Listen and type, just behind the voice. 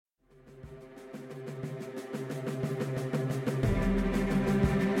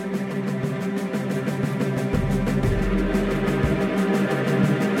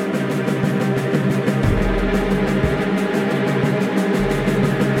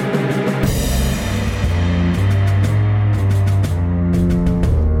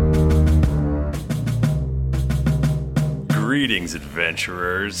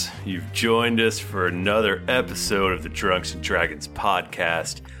adventurers. You've joined us for another episode of the Drunks and Dragons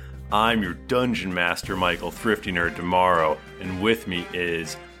podcast. I'm your Dungeon Master, Michael Thrifty Nerd Tomorrow, and with me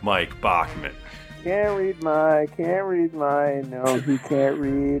is Mike Bachman. Can't read my, no, he can't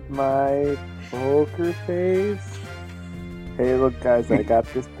read my poker face. Hey, look, guys, I got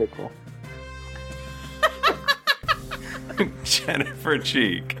this pickle. Jennifer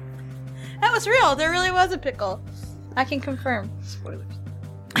Cheek. That was real. There really was a pickle. I can confirm. Spoilers.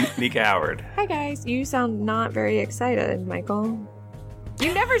 Nick Howard. Hi guys, you sound not very excited, Michael.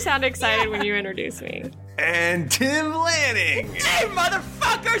 You never sound excited when you introduce me. And Tim Lanning. Hey,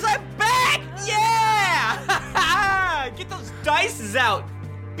 motherfuckers, I'm back! Yeah! Get those dices out,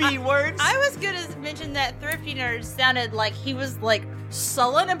 B-words. I was gonna mention that Thrifty Nerd sounded like he was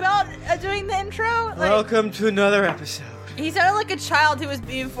sullen about doing the intro. Welcome to another episode. He sounded like a child who was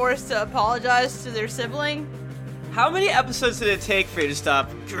being forced to apologize to their sibling. How many episodes did it take for you to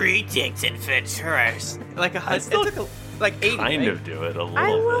stop? Greetings, adventurers. It took like 80. Kind of do it a little bit.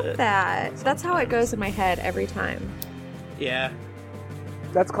 I love that. That's how it goes in my head every time. Yeah.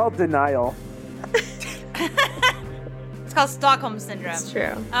 That's called denial. It's called Stockholm Syndrome. It's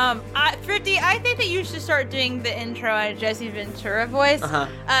true. Thrifty, I think that you should start doing the intro in a Jesse Ventura voice.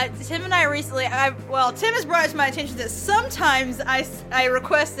 Tim and I recently, Tim has brought it to my attention that sometimes I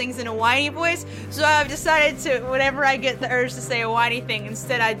request things in a whiny voice, so I've decided to, whenever I get the urge to say a whiny thing,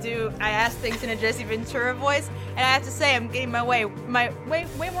 instead I ask things in a Jesse Ventura voice, and I have to say I'm getting my way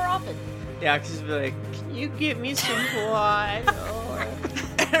more often. Yeah, because you'll be like, can you get me some wine?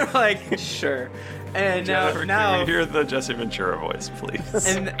 And we're like, sure. And Jennifer, now can we hear the Jesse Ventura voice, please?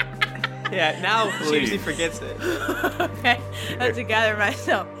 And now she usually forgets it. Okay, I have to gather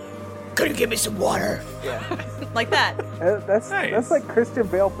myself. Could you give me some water? Yeah. Like that. That's Nice. That's like Christian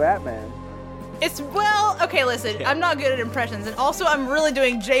Bale Batman. Okay, listen, I'm not good at impressions, and also I'm really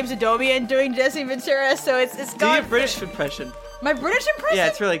doing James Adomian doing Jesse Ventura, so it's Do gone. your British impression. My British impression? Yeah,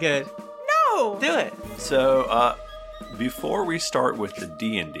 it's really good. No! Do it. So, before we start with the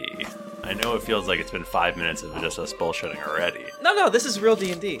D&D, I know it feels like it's been 5 minutes of just us bullshitting already. No, this is real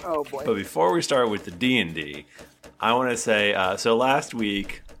D&D. Oh boy. But before we start with the D&D, I want to say, so last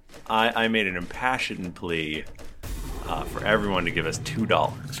week, I made an impassioned plea for everyone to give us $2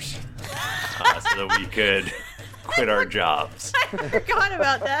 so that we could quit our jobs. I forgot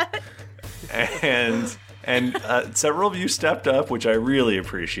about that. And several of you stepped up, which I really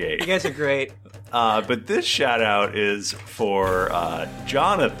appreciate. You guys are great. But this shout out is for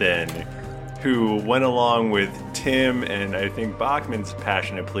Jonathan, who went along with Tim and I think Bachman's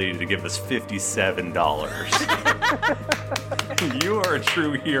passionate plea to give us $57. You are a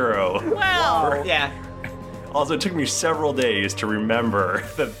true hero. Wow. Yeah. Also, it took me several days to remember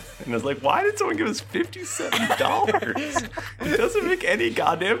that. And I was like, why did someone give us $57? It doesn't make any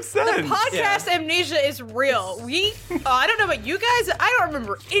goddamn sense. Podcast amnesia is real. I don't know about you guys, I don't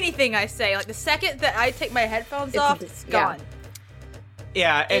remember anything I say. Like, the second that I take my headphones off, it's gone.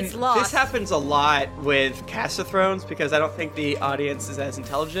 Yeah, and It's lost. this happens a lot with Cast of Thrones because I don't think the audience is as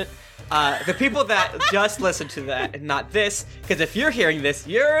intelligent. The people that just listen to that and not this, because if you're hearing this,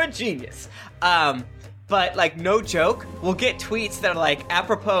 you're a genius. But, no joke, we'll get tweets that are,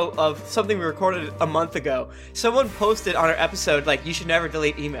 apropos of something we recorded a month ago. Someone posted on our episode, you should never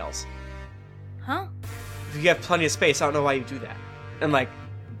delete emails. Huh? You have plenty of space, I don't know why you do that. And,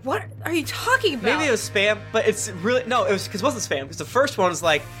 What are you talking about? maybe it was spam, but it's really, no, it wasn't spam, because the first one was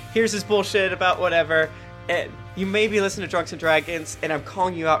here's this bullshit about whatever, and you maybe listen to Drunks and Dragons, and I'm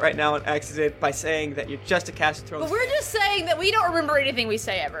calling you out right now on accident by saying that you're just a Cast of Thrones. But we're just saying that we don't remember anything we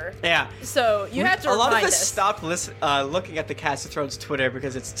say ever. Yeah. So you have to A lot of remind us us. stopped looking at the Cast of Thrones Twitter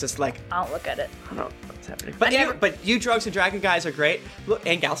because it's just I don't look at it. I don't know what's happening. But you Drunks and Dragon guys are great,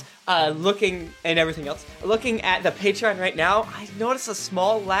 and gals, looking, and everything else. Looking at the Patreon right now, I noticed a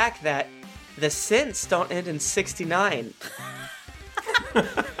small lack that the synths don't end in 69.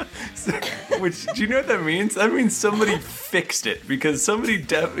 Which, do you know what that means? That means somebody fixed it because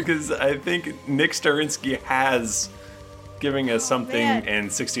because I think Nick Starinsky has giving us something man.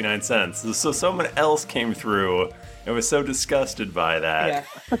 and 69 cents. So someone else came through and was so disgusted by that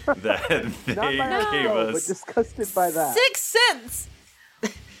that they Not by our gave show, us. but disgusted by that. 6 cents!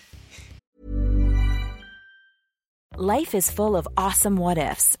 Life is full of awesome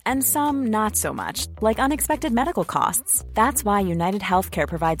what-ifs, and some not so much, like unexpected medical costs. That's why United Healthcare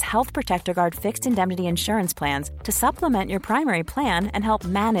provides Health Protector Guard fixed indemnity insurance plans to supplement your primary plan and help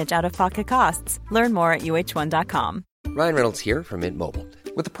manage out-of-pocket costs. Learn more at uh1.com. Ryan Reynolds here from Mint Mobile.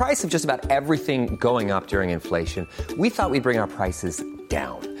 With the price of just about everything going up during inflation, we thought we'd bring our prices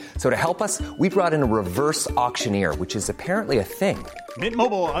down. So to help us, we brought in a reverse auctioneer, which is apparently a thing. Mint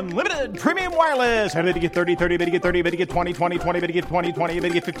Mobile Unlimited Premium Wireless. How to get 30, 30, bit to get 30, bit to get 20, 20, 20, bit to get 20, 20, bit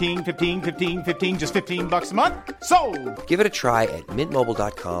to get 15, 15, 15, 15, just $15 a month? Sold! Give it a try at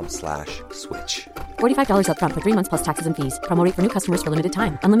mintmobile.com/switch. $45 up front for 3 months plus taxes and fees. Promo rate for new customers for limited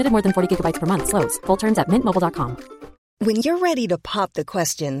time. Unlimited more than 40 gigabytes per month. Slows full terms at mintmobile.com. When you're ready to pop the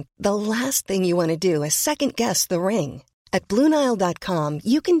question, the last thing you want to do is second-guess the ring. At BlueNile.com,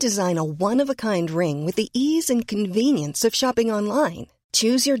 you can design a one-of-a-kind ring with the ease and convenience of shopping online.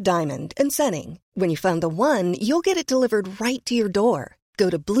 Choose your diamond and setting. When you find the one, you'll get it delivered right to your door. Go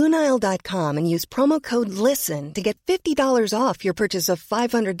to BlueNile.com and use promo code LISTEN to get $50 off your purchase of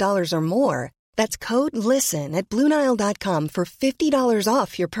 $500 or more. That's code LISTEN at BlueNile.com for $50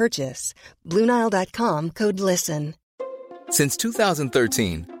 off your purchase. BlueNile.com, code LISTEN. Since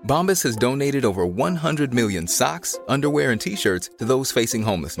 2013, Bombas has donated over 100 million socks, underwear, and T-shirts to those facing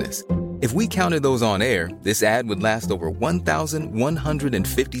homelessness. If we counted those on air, this ad would last over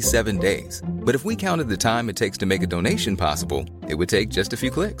 1,157 days. But if we counted the time it takes to make a donation possible, it would take just a few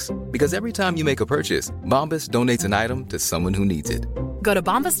clicks. Because every time you make a purchase, Bombas donates an item to someone who needs it. Go to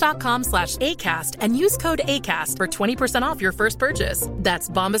bombas.com/ACAST and use code ACAST for 20% off your first purchase. That's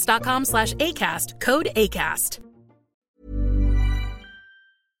bombas.com/ACAST, code ACAST.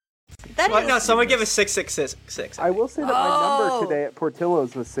 No, someone give us 666. I will say that my number today at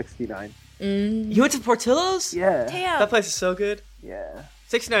Portillo's was 69. You went to Portillo's? Yeah. Damn. That place is so good. Yeah.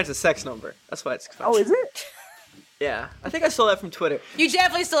 69 is a sex number. That's why it's Oh, is it? Yeah. I think I stole that from Twitter. You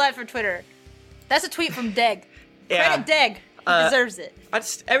definitely stole that from Twitter. That's a tweet from Deg. Yeah. Credit Deg. He deserves it.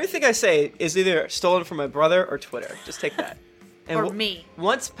 Everything I say is either stolen from my brother or Twitter. Just take that. And Or me.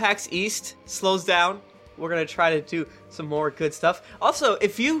 Once PAX East slows down, we're going to try to do some more good stuff. Also,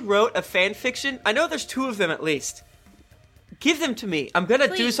 if you wrote a fan fiction, I know there's 2 of them at least. Give them to me. I'm going to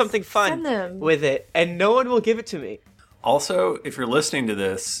do something fun with it, and no one will give it to me. Also, if you're listening to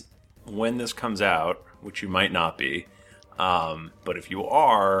this when this comes out, which you might not be, but if you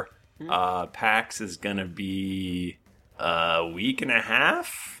are, PAX is going to be a week and a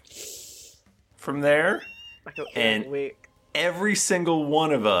half from there. And every single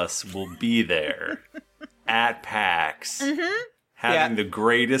one of us will be there at PAX, having the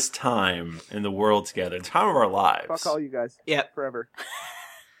greatest time in the world together, the time of our lives. Fuck all you guys. Yep. Forever.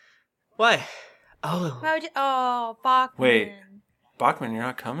 Why? Oh. Why would you? Oh, Bachman. Wait, Bachman, you're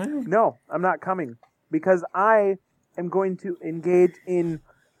not coming? No, I'm not coming. Because I am going to engage in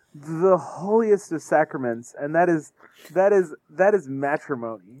the holiest of sacraments, and that is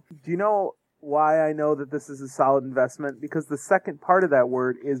matrimony. Do you know why I know that this is a solid investment? Because the second part of that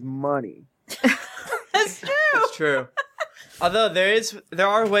word is money. That's true. That's true. Although there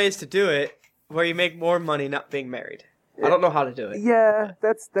are ways to do it where you make more money not being married. I don't know how to do it. Yeah,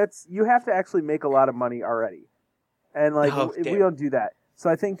 that's you have to actually make a lot of money already, and we don't do that. So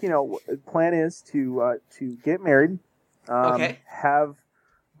I think the plan is to get married, have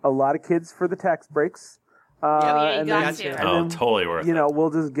a lot of kids for the tax breaks, and then totally worth it. We'll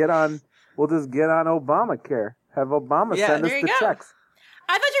just get on Obamacare. Have Obama send us the checks.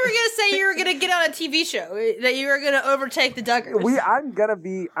 I thought you were going to say you were going to get on a TV show, that you were going to overtake the Duggars. I'm going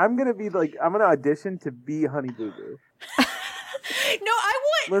to audition to be Honey Boo Boo. No, I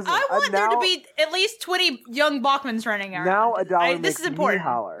want there to be at least 20 young Bachmans running around. Now $1 this makes is important. me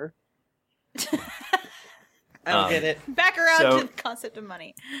holler. I don't get it. Back around to the concept of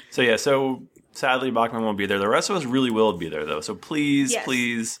money. So sadly Bachman won't be there. The rest of us really will be there though. So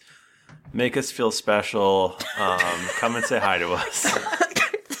please make us feel special. Come and say hi to us.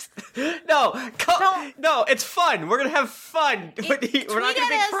 No, it's fun. We're gonna have fun. We're not gonna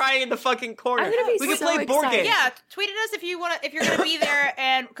be crying in the fucking corner. We can play board games. Yeah, tweet at us if you're gonna be there,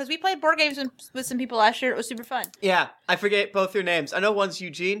 and because we played board games with some people last year, it was super fun. Yeah, I forget both your names. I know one's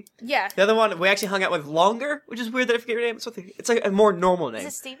Eugene. Yeah. The other one we actually hung out with longer, which is weird that I forget your name. It's like a more normal name.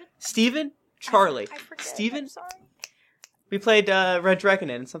 Is it Steven? Steven? Charlie. I forget. Steven? I'm sorry. We played Red Dragon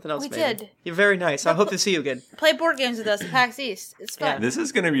and something else. We maybe. did. You're very nice. I hope to see you again. Play board games with us at PAX East. It's fun. Yeah. This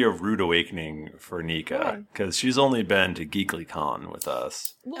is going to be a rude awakening for Nika because she's only been to GeeklyCon with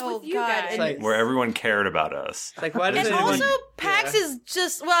us, With you guys. where everyone cared about us. Like, why does and also, PAX is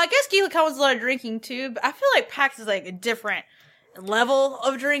just, I guess GeeklyCon was a lot of drinking too, but I feel like PAX is like a different level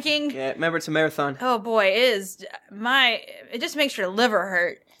of drinking. Yeah, remember it's a marathon. Oh boy, it just makes your liver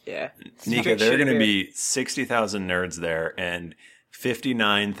hurt. Yeah. Nika, there are going to be 60,000 nerds there, and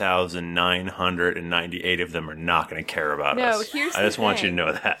 59,998 of them are not going to care about us. Here's I just the want you thing. to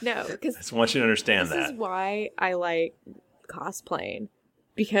know that. No, because I just want you to understand this that. is why I like cosplaying.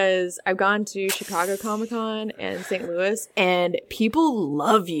 because I've gone to Chicago Comic-Con and St. Louis, and people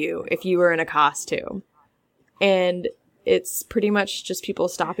love you if you were in a costume. And it's pretty much just people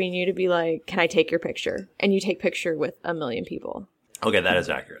stopping you to be like, can I take your picture? And you take picture with 1 million people. Okay, that is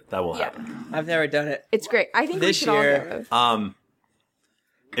accurate. That will happen. I've never done it. It's great. I think this we should year, all go.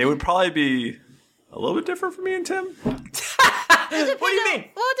 It would probably be a little bit different for me and Tim. What do you mean?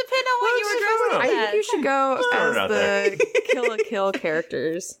 Well, it depends on what you were dressed I think you should go Start it out as the Kill la Kill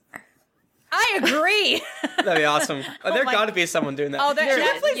characters. I agree. That'd be awesome. There got to be someone doing that. Oh, there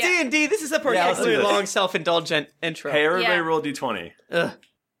definitely D&D. This is a particularly long, self-indulgent intro. Hey, everybody, roll d20. Ugh.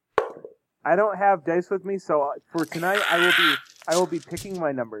 I don't have dice with me, so for tonight I will be picking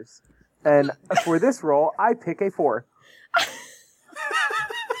my numbers. And for this roll, I pick a 4.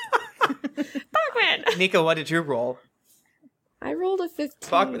 Bachman! Nico, what did you roll? I rolled a 15.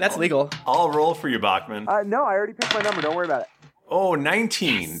 Bachman, that's legal. I'll roll for you, Bachman. No, I already picked my number. Don't worry about it. Oh,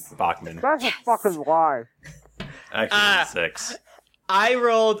 19, Bachman. That's a fucking lie. Actually, 6. I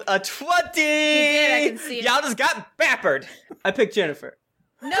rolled a 20! You did, I can see it. Y'all just got bappered. I picked Jennifer.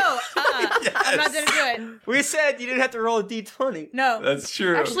 No, I'm not gonna do it. We said you didn't have to roll a d20. No. That's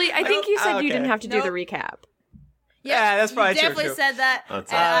true. Actually, I think you said okay. you didn't have to do the recap. Yeah, that's probably you definitely true. said that,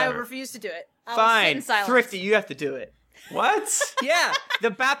 That's and I fair. refuse to do it. I will sit Fine. in silence. Thrifty, you have to do it. What? Yeah, the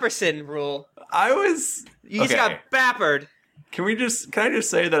Bapperson rule. I was... You just got bappered. Can I just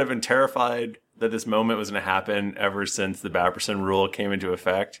say that I've been terrified that this moment was going to happen ever since the Bapperson rule came into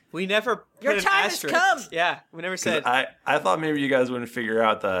effect? We never Your put an time has asterisk. come. Yeah, we never said. I thought maybe you guys wouldn't figure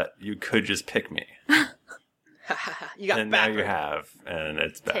out that you could just pick me. You got And bappered. now you have, and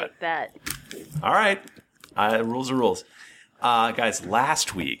it's bad. Take that. All right. Rules are rules. Guys,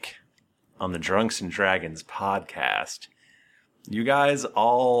 last week on the Drunks and Dragons podcast, you guys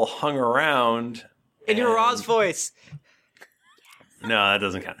all hung around. In your Roz voice. No, that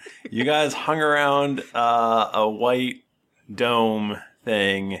doesn't count. You guys hung around a white dome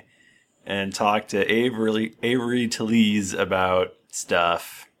thing and talked to Avery Talese about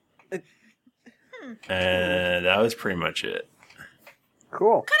stuff. And that was pretty much it.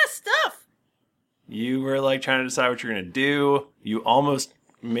 Cool. What kind of stuff? You were like trying to decide what you're going to do. You almost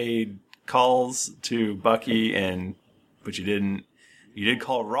made calls to Bucky, but you didn't. You did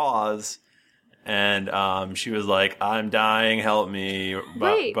call Roz, and she was like, "I'm dying, help me!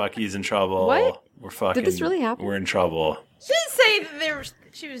 Wait. Bucky's in trouble. What? We're fucking. Did this really happen? We're in trouble." She didn't say that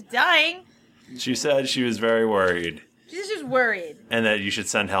she was dying. She said she was very worried, She's just worried. and that you should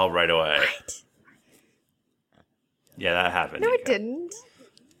send help right away. What? Yeah, that happened. No, it didn't.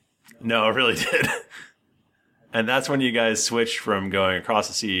 No, it really did. And that's when you guys switched from going across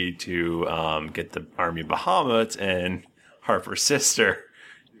the sea to get the army of Bahamut and Harper's sister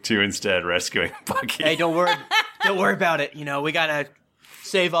to instead rescuing Bucky. Hey, don't worry. Don't worry about it. You know, we gotta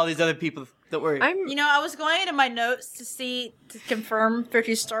save all these other people. Don't worry. You know, I was going into my notes to confirm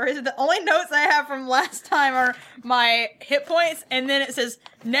Thrifty's stories. The only notes I have from last time are my hit points, and then it says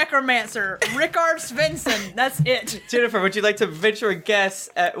Necromancer, Rickard Svensson. That's it. Jennifer, would you like to venture a guess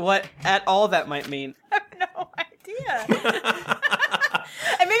at what at all that might mean? I have no idea.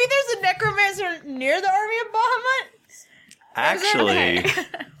 And maybe there's a Necromancer near the army of Bahamut? Actually,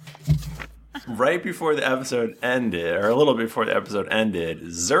 right before the episode ended, or a little before the episode ended,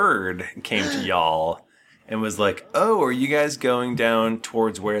 Zerd came to y'all and was like, "Oh, are you guys going down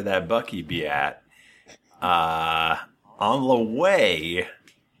towards where that Bucky be at? On the way,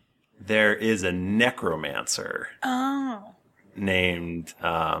 there is a necromancer named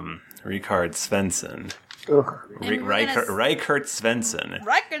Rickard Svensson. Rickard Svensson.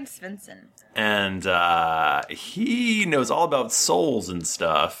 Rickard Svensson. And he knows all about souls and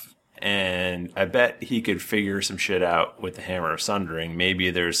stuff. And I bet he could figure some shit out with the Hammer of Sundering.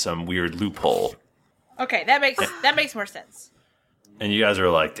 Maybe there's some weird loophole." Okay, that makes more sense. And you guys are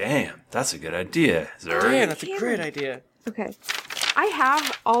like, "Damn, that's a good idea, Zerd." Damn, that's a great idea. Okay. I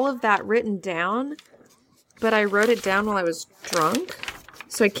have all of that written down, but I wrote it down while I was drunk,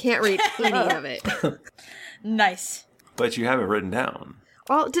 so I can't read any of it. Nice. But you have it written down.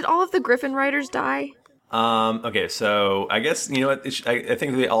 Well, did all of the Griffin writers die? Okay, so I guess, you know what, I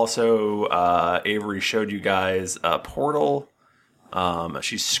think they also, Avery showed you guys a portal.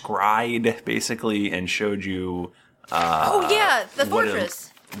 She scried, basically, and showed you, oh yeah, the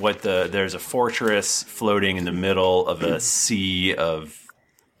fortress. There's a fortress floating in the middle of a sea of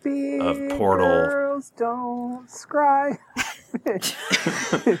portal. Girls don't scry.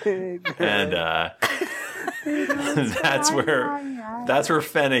 And that's where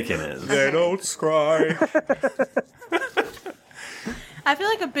Fennekin is. They don't scry. I feel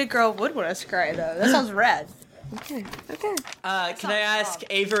like a big girl would want to scry though. That sounds rad. Okay. Can I ask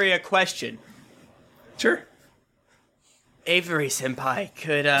Avery a question? Sure. Avery Senpai,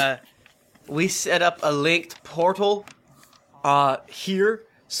 could we set up a linked portal here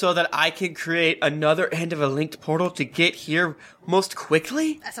so that I can create another end of a linked portal to get here most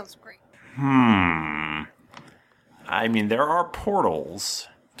quickly? That sounds great. I mean, there are portals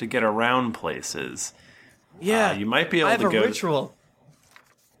to get around places. Yeah. You might be able I have to a go. ritual.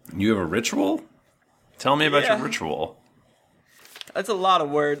 You have a ritual? Tell me about your ritual. That's a lot of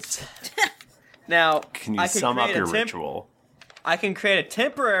words. Now, Can you sum up your ritual? I can create a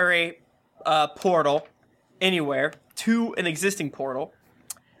temporary portal anywhere to an existing portal.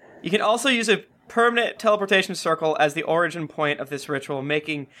 You can also use a permanent teleportation circle as the origin point of this ritual,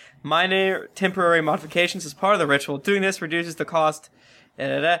 making minor temporary modifications as part of the ritual. Doing this reduces the cost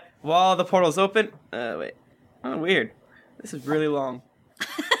while the portal is open. Wait. Oh, weird. This is really long. It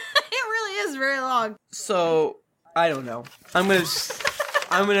really is very long. So, I don't know. I'm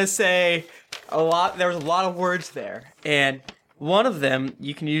gonna say a lot. There's a lot of words there, and one of them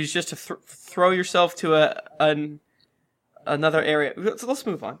you can use just to throw yourself to another area. Let's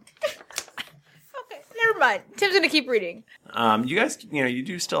move on. Okay, never mind. Tim's gonna keep reading. You guys, you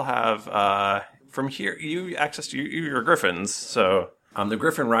do still have from here. You access to your griffins. So the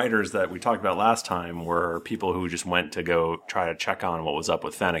griffin riders that we talked about last time were people who just went to go try to check on what was up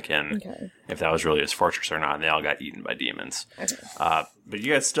with Fennekin, if that was really his fortress or not, and they all got eaten by demons. Okay. But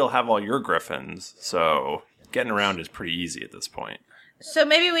you guys still have all your griffins, so getting around is pretty easy at this point. So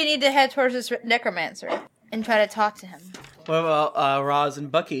maybe we need to head towards this necromancer and try to talk to him. What about Roz and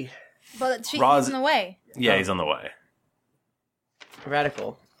Bucky? But he's Roz- in the way. Yeah, he's on the way.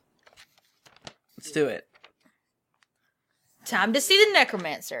 Radical. Let's do it. Time to see the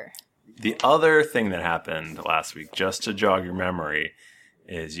necromancer. The other thing that happened last week, just to jog your memory,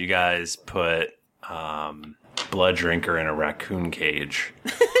 is you guys put Blood Drinker in a raccoon cage.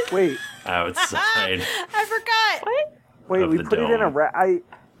 Wait. Outside. I forgot. What? Wait, we the put it in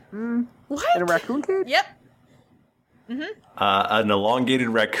dome. what? In a raccoon cage? Yep. An elongated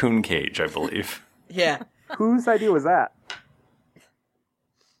raccoon cage, I believe. Yeah. Whose idea was that?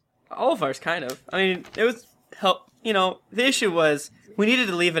 All of ours, kind of. I mean, it was help. The issue was we needed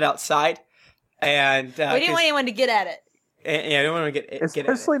to leave it outside, and we didn't want anyone to get at it. Yeah, I didn't want to get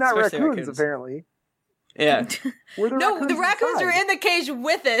Especially get at not it. raccoons, apparently. Yeah. No, the raccoons inside? are in the cage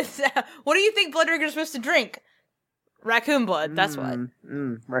with us. What do you think Blood Drinker's supposed to drink? Raccoon blood, that's what.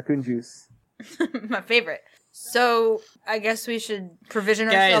 Raccoon juice. My favorite. So, I guess we should provision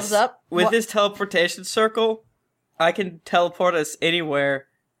Guys, ourselves up. with this teleportation circle, I can teleport us anywhere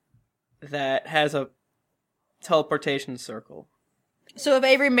that has a teleportation circle. So if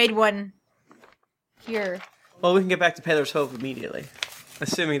Avery made one here. Well, we can get back to Paylor's Hope immediately,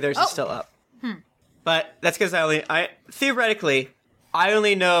 assuming theirs is still up. But that's because theoretically, I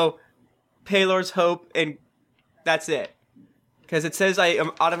only know Paylor's Hope, and that's it. Because it says I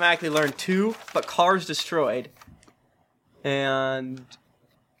automatically learn 2, but Car's destroyed. And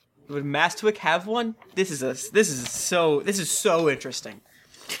would Mastwick have one? This is so interesting.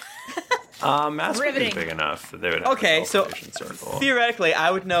 Mastwick is big enough that they would have Okay, a so teleportation circle. theoretically,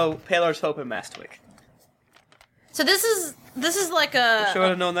 I would know Paylor's Hope and Mastwick. So this is like a Should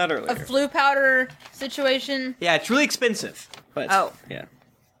have known that earlier. a flu powder situation. Yeah, it's really expensive. But yeah.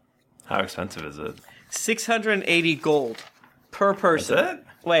 How expensive is it? 680 gold per person. That's it?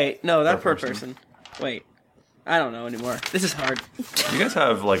 Wait, no, not Per per person. person. Wait. I don't know anymore. This is hard. You guys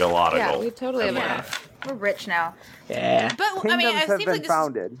have like a lot of Yeah, gold. we totally have Yeah. enough. We're rich now. Yeah. But I mean, Kingdoms it have seems been like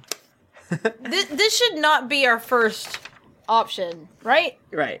founded. this should not be our first option, right?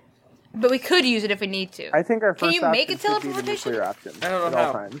 Right. But we could use it if we need to. I think our Can first you make a option should be the teleportation? nuclear option I don't know at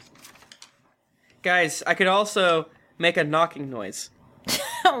all how. times. Guys, I could also make a knocking noise.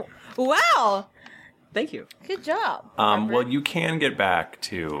 Wow! Thank you. Good job. Well, you can get back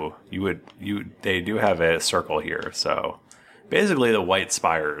to they do have a circle here, so basically the white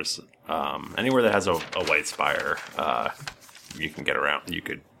spires. Anywhere that has a white spire, you can get around.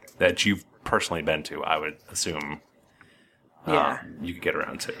 That you've personally been to, I would assume. You could get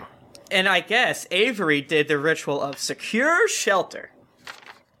around to. And I guess Avery did the ritual of secure shelter.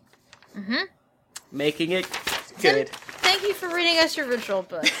 Mm-hmm. Making it good. Thank you for reading us your ritual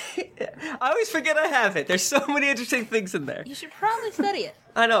book. I always forget I have it. There's so many interesting things in there. You should probably study it.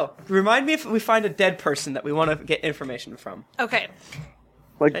 I know. Remind me if we find a dead person that we want to get information from. Okay.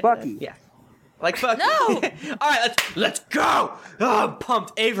 Like Bucky. Yeah. Like Bucky. No! Alright, let's go! Oh, I'm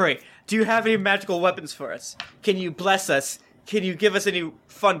pumped. Avery, do you have any magical weapons for us? Can you bless us? Can you give us any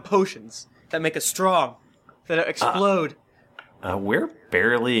fun potions that make us strong? That explode? We're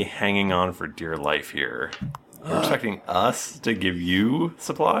barely hanging on for dear life here. You're expecting us to give you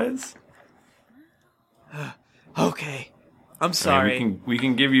supplies? Okay. I'm sorry. I mean, we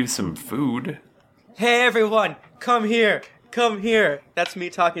can give you some food. Hey, everyone. Come here. Come here. That's me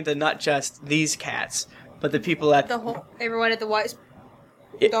talking to not just these cats, but the people at... everyone at the White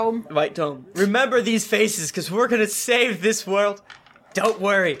Dome. White Dome. Remember these faces, because we're going to save this world. Don't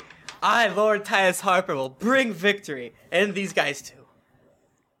worry. I, Lord Tyus Harper, will bring victory. And these guys, too.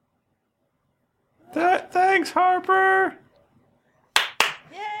 Thanks, Harper.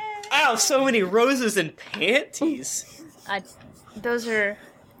 Yay! Ow, so many roses and panties. Those are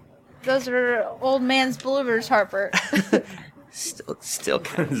old man's bloomers, Harper. Still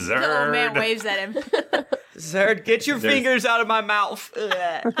kind of... Zerd. The old man waves at him. Zerd, get your fingers out of my mouth.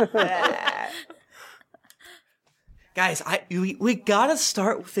 Guys, we gotta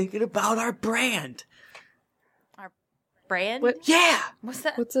start thinking about our brand. Our brand? What? Yeah! What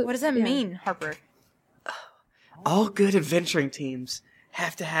does that mean, Harper? All good adventuring teams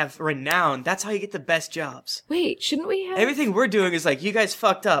have to have renown. That's how you get the best jobs. Wait, shouldn't we have... Everything we're doing is like, you guys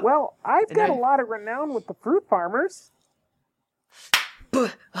fucked up. Well, I've got a lot of renown with the fruit farmers.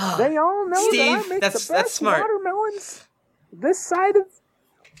 They all know Steve, that I make that's the best smart. Watermelons this side of...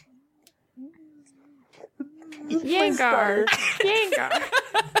 Yangar.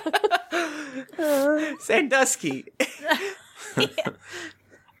 Sandusky.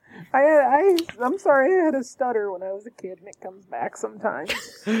 I'm sorry, I had a stutter when I was a kid, and it comes back sometimes.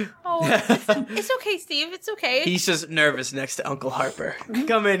 Oh, it's okay, Steve. It's okay. He's just nervous next to Uncle Harper.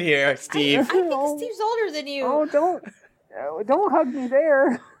 Come in here, Steve. I think Steve's older than you. Oh, don't hug me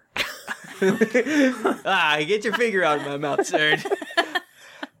there. Get your finger out of my mouth, Zerd.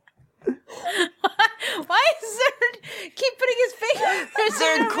 Why does Zerd keep putting his finger?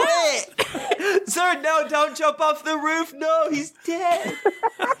 Zerd, quit! Zerd, no, don't jump off the roof. No, he's dead.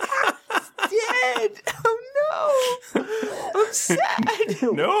 He's dead. Oh no, I'm sad.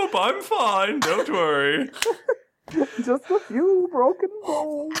 Nope, I'm fine. Don't worry. Just a few broken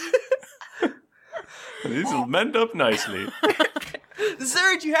bones. These will mend up nicely.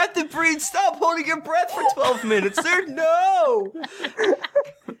 Zerd, you have to breathe. Stop holding your breath for 12 minutes. Zerd, no!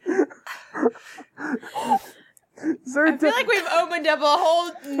 I feel like we've opened up a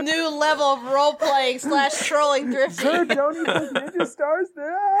whole new level of role-playing / trolling thrifty. Zerd, don't eat those ninja stars.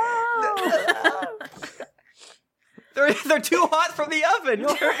 No! They're too hot from the oven.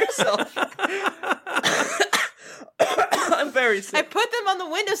 You'll hurt yourself. I'm very sick. I put them on the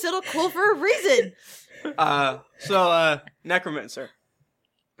windowsill to cool for a reason. Necromancer.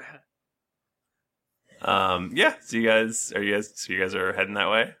 Yeah. So you guys are heading that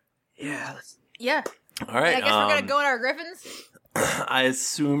way? Yeah. Yeah. All right. I guess we're gonna go in our griffins. I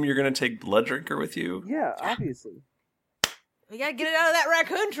assume you're gonna take Blood Drinker with you. Yeah, obviously. We gotta get it out of that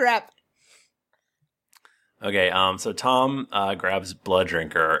raccoon trap. Okay. So Tom grabs Blood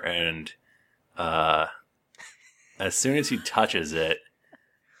Drinker, and as soon as he touches it,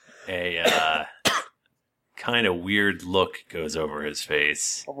 a kind of weird look goes over his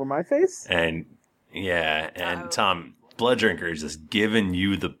face. Over my face? And Tom, Blood Drinker is just giving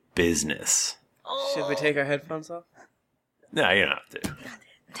you the business. Should we take our headphones off? No, you don't have to.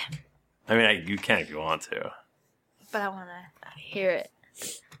 I mean, you can if you want to. But I want to hear it.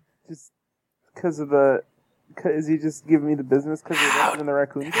 Just because of the... Is he just giving me the business because you're living in the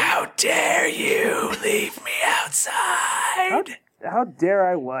raccoon? How dare you leave me outside? How dare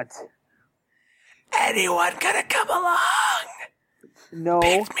I what? Anyone gonna come along? No,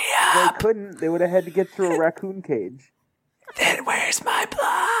 pick me up. They couldn't. They would have had to get through a raccoon cage. Then where's my blood?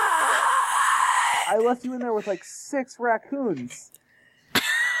 I left you in there with like 6 raccoons.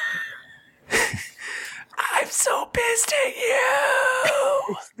 I'm so pissed at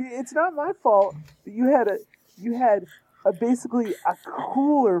you. It's not my fault. You had basically a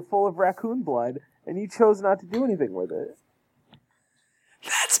cooler full of raccoon blood, and you chose not to do anything with it.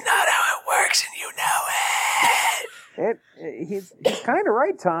 That's not how it works, and you know it. He's kind of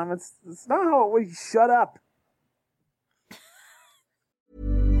right, Tom. It's not how it works. Shut up.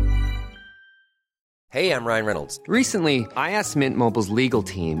 Hey, I'm Ryan Reynolds. Recently, I asked Mint Mobile's legal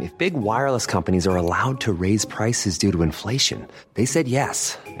team if big wireless companies are allowed to raise prices due to inflation. They said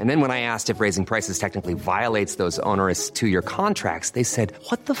yes. And then when I asked if raising prices technically violates those onerous 2-year contracts, they said,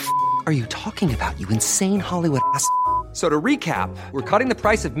 "What the f*** are you talking about, you insane Hollywood ass?" So to recap, we're cutting the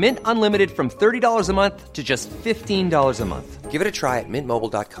price of Mint Unlimited from $30 a month to just $15 a month. Give it a try at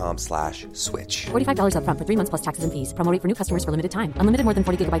mintmobile.com/switch. $45 up front for 3 months plus taxes and fees. Promo rate for new customers for limited time. Unlimited more than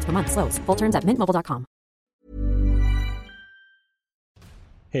 40 gigabytes per month. Slows full terms at mintmobile.com.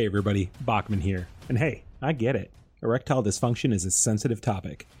 Hey everybody, Bachman here. And hey, I get it. Erectile dysfunction is a sensitive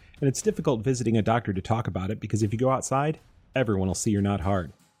topic. And it's difficult visiting a doctor to talk about it because if you go outside, everyone will see you're not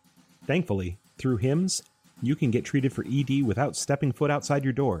hard. Thankfully, through HIMSS, you can get treated for ED without stepping foot outside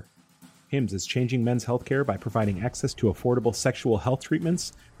your door. HIMSS is changing men's healthcare by providing access to affordable sexual health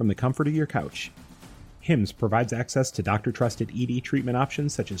treatments from the comfort of your couch. HIMSS provides access to doctor-trusted ED treatment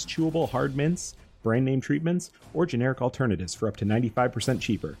options such as chewable hard mints, brand name treatments, or generic alternatives for up to 95%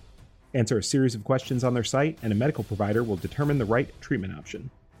 cheaper. Answer a series of questions on their site, and a medical provider will determine the right treatment option.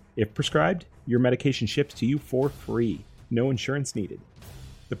 If prescribed, your medication ships to you for free, no insurance needed.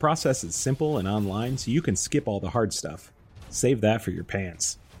 The process is simple and online, so you can skip all the hard stuff. Save that for your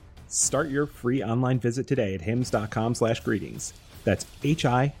pants. Start your free online visit today at hims.com/greetings. That's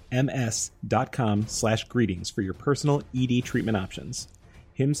HIMS.com/greetings for your personal ED treatment options.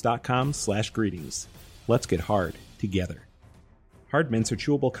 hims.com/greetings. Let's get hard together. Hard mints are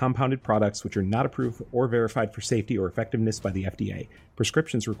chewable compounded products which are not approved or verified for safety or effectiveness by the FDA.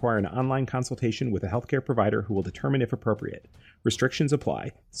 Prescriptions require an online consultation with a healthcare provider who will determine if appropriate. Restrictions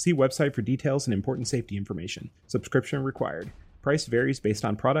apply. See website for details and important safety information. Subscription required. Price varies based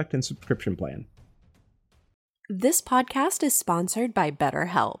on product and subscription plan. This podcast is sponsored by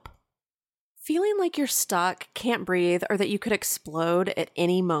BetterHelp. Feeling like you're stuck, can't breathe, or that you could explode at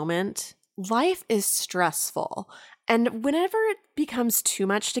any moment? Life is stressful. And whenever it becomes too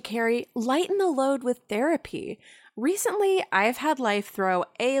much to carry, lighten the load with therapy. Recently, I've had life throw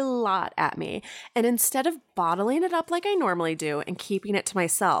a lot at me, and instead of bottling it up like I normally do and keeping it to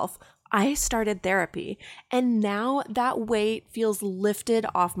myself, I started therapy, and now that weight feels lifted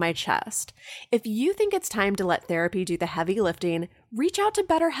off my chest. If you think it's time to let therapy do the heavy lifting, reach out to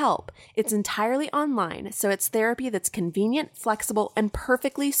BetterHelp. It's entirely online, so it's therapy that's convenient, flexible, and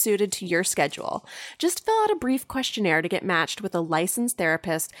perfectly suited to your schedule. Just fill out a brief questionnaire to get matched with a licensed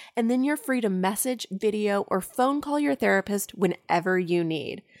therapist, and then you're free to message, video, or phone call your therapist whenever you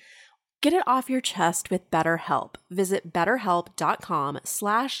need. Get it off your chest with BetterHelp. Visit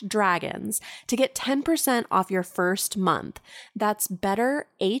betterhelp.com/dragons to get 10% off your first month. That's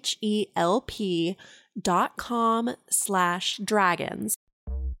betterhelp.com/dragons.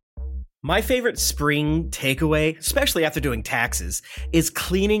 My favorite spring takeaway, especially after doing taxes, is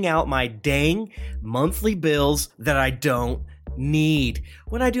cleaning out my dang monthly bills that I don't need.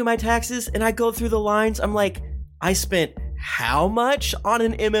 When I do my taxes and I go through the lines, I'm like, I spent how much on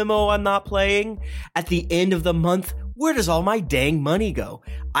an MMO I'm not playing? At the end of the month, where does all my dang money go?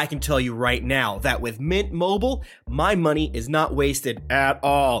 I can tell you right now that with Mint Mobile, my money is not wasted at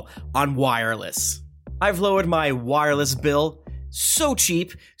all on wireless. I've lowered my wireless bill so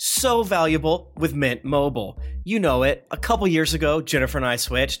cheap, so valuable with Mint Mobile. You know it. A couple years ago, Jennifer and I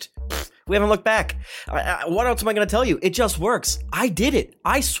switched. We haven't looked back. What else am I going to tell you? It just works. I did it.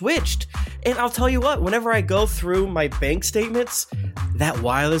 I switched. And I'll tell you what, whenever I go through my bank statements, that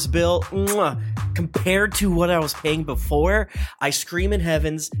wireless bill, compared to what I was paying before, I scream in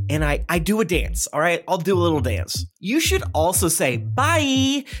heavens and I do a dance, all right? I'll do a little dance. You should also say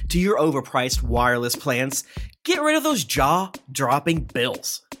bye to your overpriced wireless plans. Get rid of those jaw-dropping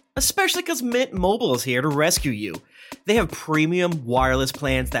bills, especially because Mint Mobile is here to rescue you. They have premium wireless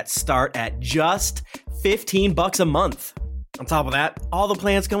plans that start at just $15 a month. On top of that, all the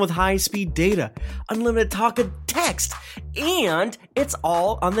plans come with high-speed data, unlimited talk and text, and it's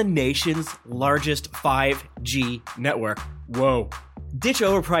all on the nation's largest 5G network. Whoa. Ditch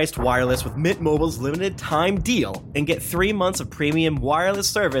overpriced wireless with Mint Mobile's limited time deal and get 3 months of premium wireless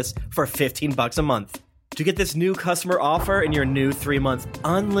service for $15 a month. To get this new customer offer and your new 3-month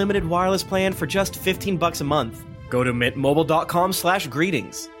unlimited wireless plan for just $15 a month, go to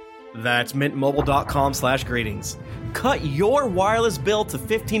mintmobile.com/greetings. That's mintmobile.com/greetings. Cut your wireless bill to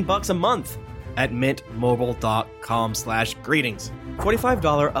 $15 a month at mintmobile.com/greetings.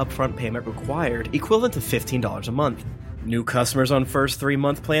 $45 upfront payment required, equivalent to $15 a month. New customers on first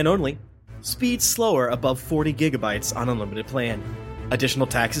 3-month plan only. Speed slower above 40 gigabytes on unlimited plan. Additional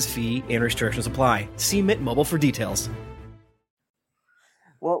taxes, fee, and restrictions apply. See Mint Mobile for details.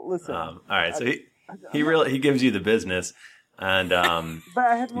 Well, listen. All right, so he gives you the business, and but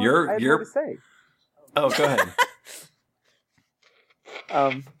I had more to say. Oh, go ahead.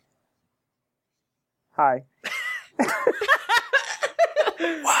 Hi.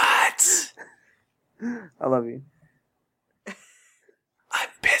 What? I love you. I'm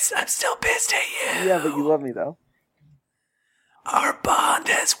pissed. I'm still pissed at you. Yeah, but you love me though. Our bond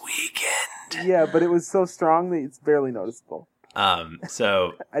has weakened. Yeah, but it was so strong that it's barely noticeable.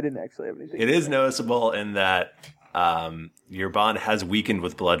 So I didn't actually have anything. It is noticeable in that your bond has weakened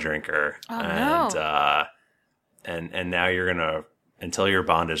with Blood Drinker, and now you're gonna until your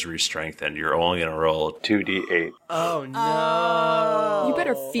bond is re-strengthened, you're only going to roll 2d8. Oh, no. You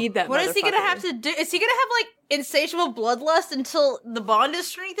better feed that What is he going to have to do? Is he going to have, like, insatiable bloodlust until the bond is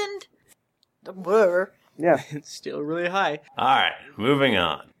strengthened? Whatever. Yeah. It's still really high. All right, moving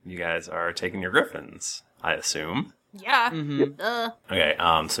on. You guys are taking your griffins, I assume. Yeah. Okay,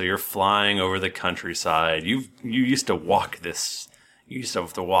 so you're flying over the countryside. You used to walk this. You used to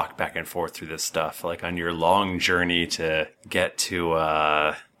have to walk back and forth through this stuff, like on your long journey to get to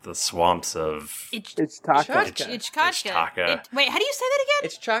the swamps of Ichtaca. Ichtaca. Wait, how do you say that again?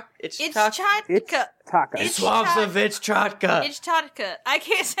 Ichtaca. The swamps of Ichtaca. Ichtaca. I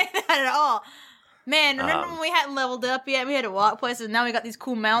can't say that at all. Man, remember when we hadn't leveled up yet? We had to walk places, and now we got these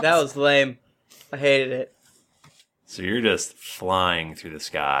cool mounts. That was lame. I hated it. So you're just flying through the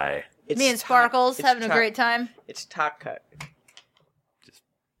sky. Me and Sparkles having a great time. It's Ichtaca.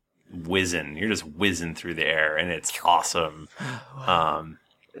 Whizzing. You're just whizzing through the air, and it's awesome.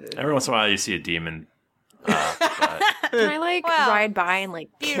 Every once in a while, you see a demon. Can I ride by and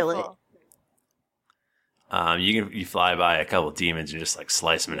kill it? You fly by a couple demons and just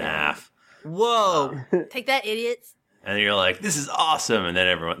slice them in half. Whoa! Take that, idiots! And you're like, this is awesome. And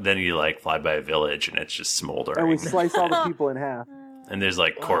then you fly by a village, and it's just smoldering. And we slice all the people in half. And there's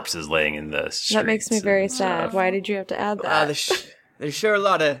corpses laying in the streets. That makes me very sad. Why did you have to add that? There's sure a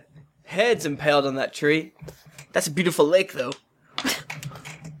lot of heads impaled on that tree. That's a beautiful lake, though.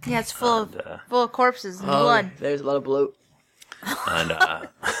 Yeah, it's full of corpses and blood. There's a lot of bloat. And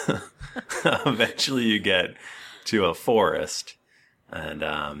eventually you get to a forest. And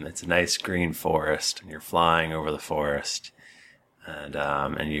it's a nice green forest. And you're flying over the forest.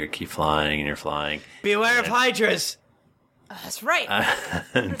 And you keep flying and you're flying. Beware of hydras! That's right.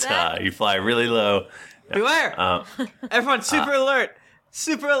 And you fly really low. Beware! Everyone, super alert!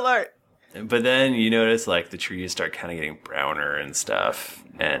 Super alert! But then you notice the trees start kind of getting browner and stuff,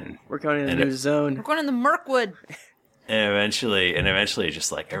 and we're going in a new zone. We're going in the Mirkwood. And eventually,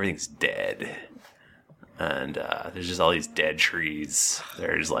 just everything's dead, and there's just all these dead trees.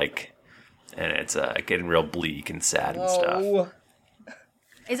 There's and it's getting real bleak and sad and stuff.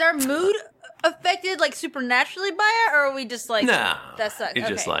 Is our mood affected supernaturally by it, or are we just nah? That sucks. It's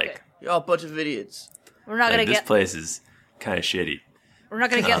just you're all a bunch of idiots. We're not gonna this place is kind of shitty. We're not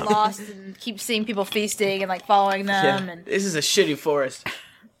going to get lost and keep seeing people feasting and following them. Yeah, and this is a shitty forest.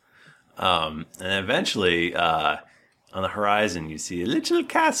 And eventually, on the horizon, you see a little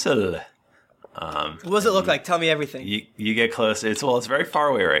castle. What does it look like? Tell me everything. You get close. It's very far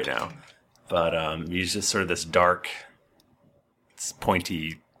away right now, but you just sort of this dark,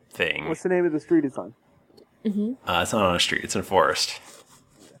 pointy thing. What's the name of the street it's on? It's not on a street. It's in a forest.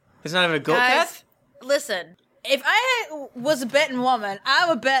 It's not even a goat path? Listen. If I was a betting woman, I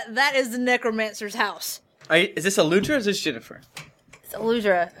would bet that is the necromancer's house. Is this Aludra or is this Jennifer? It's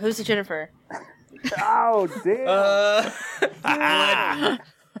Aludra. Who's the Jennifer? Oh, damn.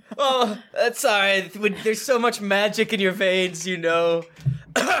 Oh, that's alright. There's so much magic in your veins,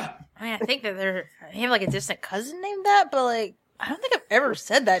 I think that they have a distant cousin named that, but I don't think I've ever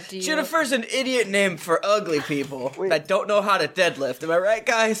said that to you. Jennifer's an idiot name for ugly people that don't know how to deadlift. Am I right,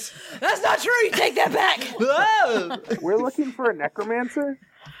 guys? That's not true. You take that back. Whoa! We're looking for a necromancer?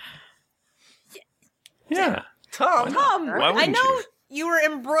 Yeah. Tom, I know you were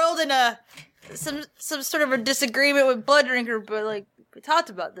embroiled in some sort of a disagreement with Blooddrinker, but we talked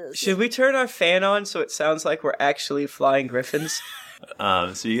about this. Should we turn our fan on so it sounds like we're actually flying griffins?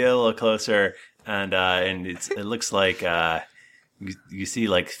 So you get a little closer, and it looks like you see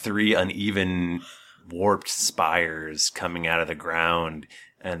 3 uneven, warped spires coming out of the ground,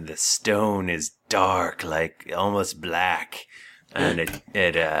 and the stone is dark, almost black, and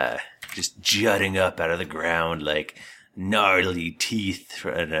it just jutting up out of the ground like gnarly teeth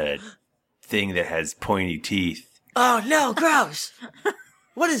and a thing that has pointy teeth. Oh no, gross!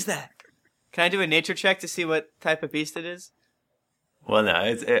 What is that? Can I do a nature check to see what type of beast it is? Well,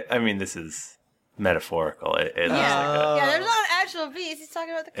 no, this is metaphorical. It looks yeah, there's not an actual beast. He's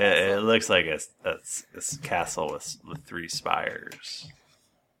talking about the castle. It looks like a castle with 3 spires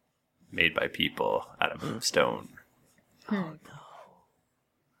made by people out of stone. Oh no!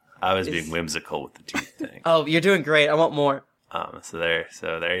 I was being whimsical with the teeth thing. Oh, you're doing great. I want more. So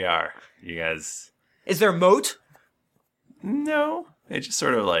there you are. You guys. Is there a moat? No, it's just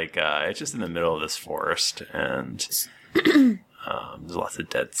sort of it's just in the middle of this forest, and there's lots of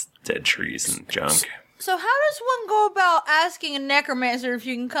dead trees and junk. So how does one go about asking a necromancer if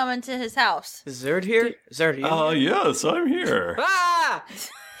you can come into his house? Is Zerd here? Zerd, you Oh, yes, I'm here. Ah!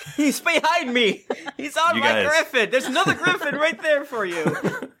 He's behind me. He's on my griffin. There's another griffin right there for you.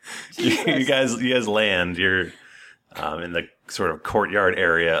 You guys land. You're in the sort of courtyard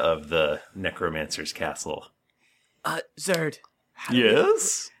area of the necromancer's castle. Zerd.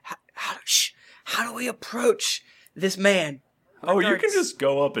 Yes? How do we approach this man? Oh, you can just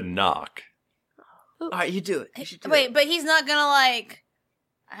go up and knock. All right, you do it. Wait, but he's not gonna like,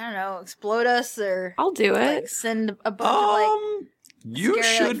 I don't know, explode us or I'll do it. Like, send a bunch of like you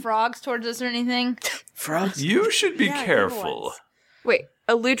scary should like, frogs towards us or anything. Frogs? You should be careful. Wait,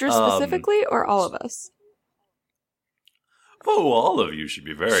 Eludra specifically or all of us? Oh, all of you should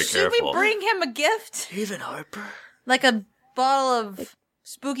be very careful. Should we bring him a gift? Even Harper? Like a bottle of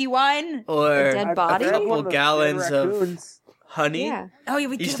spooky wine? Or a dead body? A couple gallons of honey? Yeah. Oh, yeah,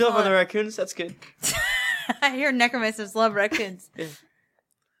 we You still have the raccoons? That's good. I hear necromancers love raccoons. If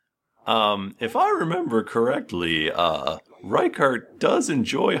I remember correctly, Rykart does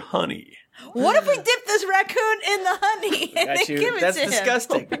enjoy honey. What if we dip this raccoon in the honey and then give it That's to him?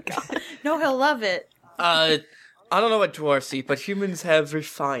 disgusting. No, he'll love it. I don't know what dwarves eat, but humans have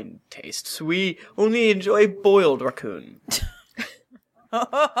refined tastes. We only enjoy boiled raccoon.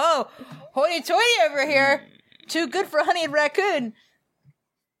 Oh, hoity-toity over here. Too good for honey and raccoon.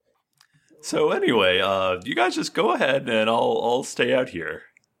 So anyway, you guys just go ahead and I'll stay out here.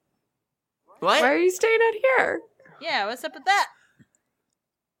 What? Why are you staying out here? Yeah, what's up with that?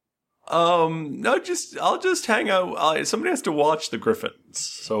 No, I'll just hang out. Somebody has to watch the griffins,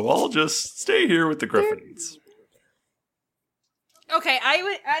 so I'll just stay here with the griffins. Okay, I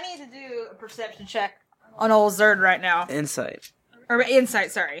need to do a perception check on old Zerd right now. Insight. Or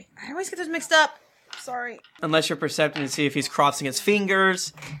insight, sorry. I always get those mixed up. Sorry. Unless you're percepting to see if he's crossing his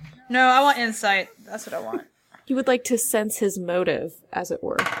fingers. No, I want insight. That's what I want. You would like to sense his motive, as it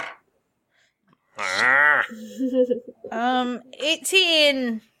were.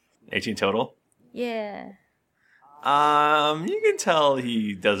 18. 18 total? Yeah. You can tell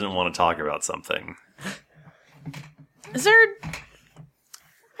he doesn't want to talk about something. Zerd,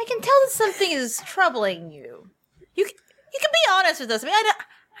 I can tell that something is troubling you. You can be honest with us. I mean,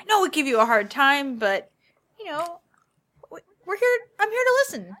 I know we give you a hard time, but, you know, we're here. I'm here to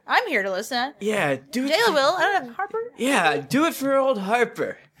listen. I'm here to listen. Yeah, do it. Jayla will. I don't know, Harper. Yeah, do it for old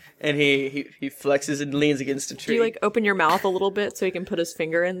Harper. And he flexes and leans against a tree. Do you, like, open your mouth a little bit so he can put his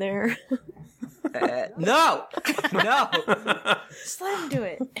finger in there? No! No! Just let him do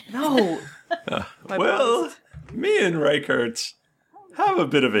it. No! Well, me and Rykart have a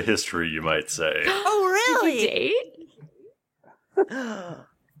bit of a history, you might say. Oh, really? Did you date?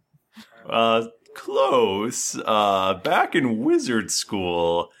 Close. Back in wizard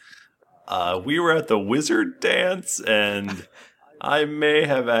school, we were at the wizard dance, and I may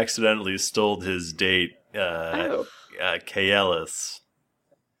have accidentally stole his date, Kaelis.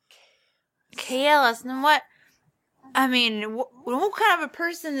 Kaelis, and what? I mean, what kind of a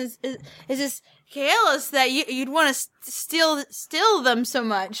person is this Kaelis that you'd want to steal them so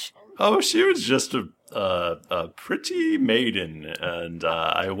much? Oh, she was just a pretty maiden, and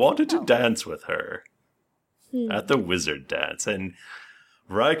I wanted to dance with her at the wizard dance, and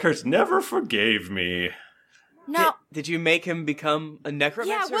Rykart never forgave me. No. Did you make him become a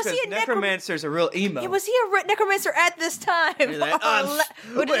necromancer? Yeah, was he a necromancer's a real emo. Yeah, was he a necromancer at this time? Or did that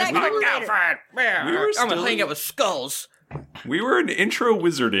come later? I'm gonna hang out with skulls. We were in intro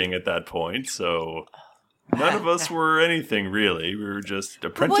wizarding at that point, so none of us were anything really. We were just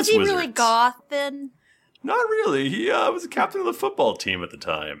apprentice was he wizards. really goth then? Not really. He was the captain of the football team at the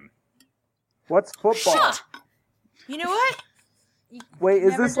time. What's football? You know what? Wait,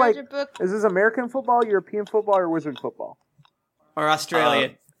 is this like, a book. is this American football, European football, or wizard football? Or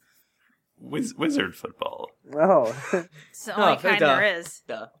Australian? Wizard football. Oh. It's the only kind there is.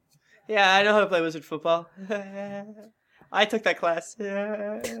 Duh. Yeah, I know how to play wizard football. I took that class.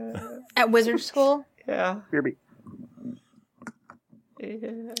 At wizard school? Yeah. Kirby.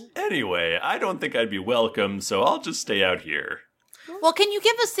 Anyway, I don't think I'd be welcome, so I'll just stay out here. Well, can you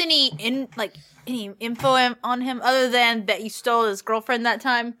give us any info on him other than that you stole his girlfriend that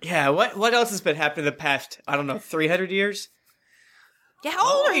time? Yeah, what else has been happening in the past, I don't know, 300 years? Yeah, how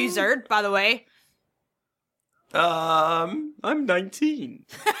old are you, Zerd, by the way? I'm 19.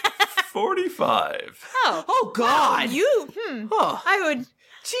 45. Oh God! You? Oh. I would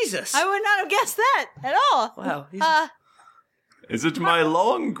not have guessed that at all. Wow. Is it my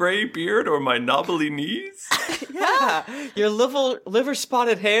long gray beard or my knobbly knees? Yeah, your liver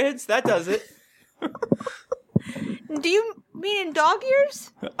spotted hands. That does it. Do you mean in dog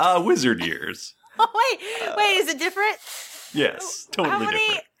years? Wizard years. Oh wait, is it different? Yes, totally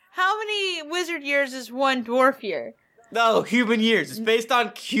different. How many wizard years is one dwarf year? No, human years. It's based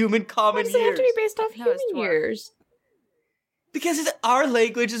on human common years. Why does it have to be based off human years? Because our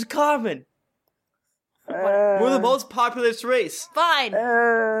language is common. We're the most populous race. Fine.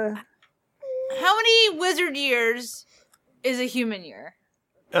 How many wizard years is a human year?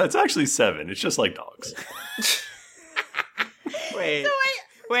 It's actually 7. It's just like dogs.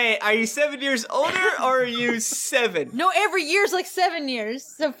 Wait, are you 7 years older or are you 7? No, every year's like 7 years.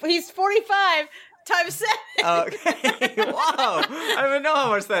 So he's 45 times 7. Okay. Whoa. I don't even know how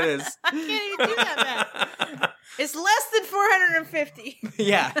much that is. I can't even do that math. It's less than 450.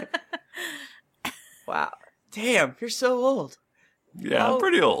 Yeah. Wow. Damn, you're so old. Yeah, I'm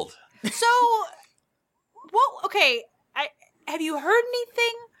pretty old. So, okay, have you heard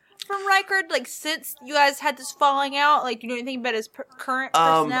anything from Rykard, like, since you guys had this falling out? Like, you know anything about his current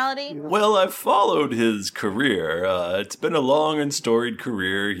personality? Well, I've followed his career. It's been a long and storied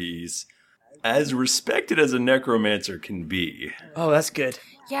career. He's as respected as a necromancer can be. Oh, that's good.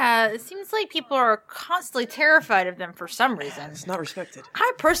 Yeah, it seems like people are constantly terrified of them for some reason. It's not respected.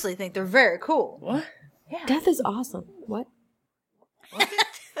 I personally think they're very cool. What? Yeah. Death is awesome. What?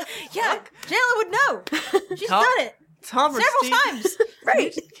 Yeah, Jayla would know. She's done it. Tom or several Steve? times.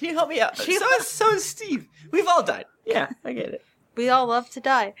 Right. Can you help me out? So is Steve. We've all died. Yeah, I get it. We all love to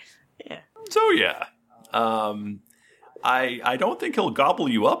die. Yeah. So yeah, I don't think he'll gobble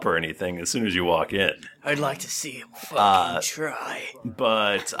you up or anything as soon as you walk in. I'd like to see him fucking try.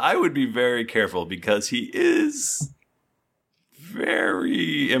 But I would be very careful because he is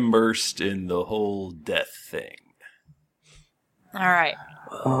very immersed in the whole death thing. All right.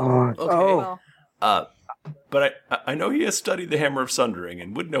 Okay. But I know he has studied the Hammer of Sundering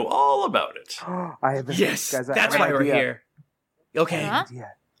and would know all about it. I have Yes, guys, that's why we're here. Okay. Huh? Yeah.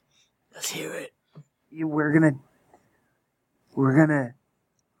 Let's hear it. We're gonna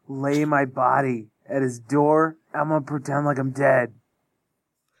lay my body at his door. I'm gonna pretend like I'm dead,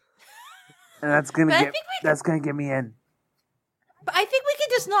 and that's gonna get me in. But I think we can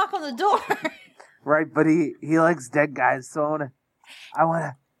just knock on the door. Right, but he likes dead guys, so I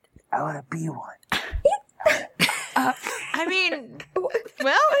wanna be one. I mean,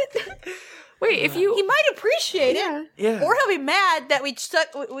 well, wait, if you he might appreciate it, Yeah. or he'll be mad that we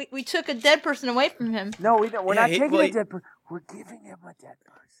took a dead person away from him. No, we don't. We're not taking a dead person. We're giving him a dead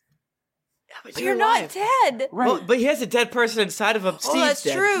person. Yeah, But you're not dead. Right. Well, but he has a dead person inside of him. Steve's that's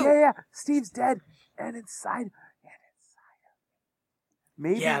dead. true. Yeah. Steve's dead, and inside him.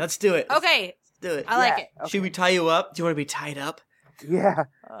 Maybe. Yeah, let's do it. Okay, Let's do it. I like it. Okay. Should we tie you up? Do you want to be tied up? Yeah.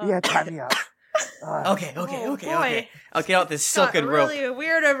 Tie me up. Okay. boy. I'll get out this silken got rope. really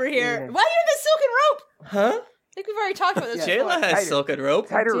weird over here. Yeah. Why are you in this silken rope? Huh? I think we've already talked about this. Jayla before. has silken rope.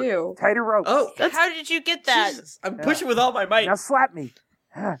 Tighter rope. Oh, that's How did you get that? Jesus. I'm pushing with all my might. Now slap me.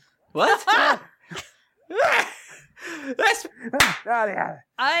 What? That's Yeah.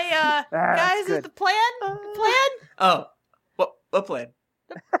 Guys, good. is the plan? oh. What plan?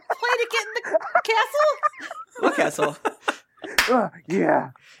 Plan to get in the castle? What castle?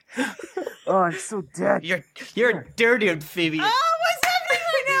 Yeah. Oh, I'm so dead. You're dirty, amphibian. Oh, what's happening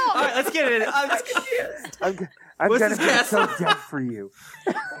right now? All right, let's get it. I'm confused. I'm What's gonna this be castle? so dead for you.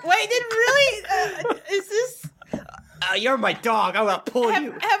 Wait, did really? Is this? You're my dog. I'm gonna pull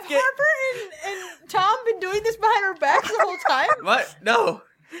you. Have Harper and Tom been doing this behind our backs the whole time? What? No.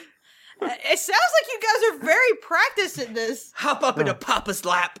 It sounds like you guys are very practiced at this. Hop up into Papa's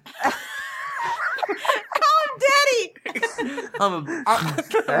lap. Call him Daddy. I'm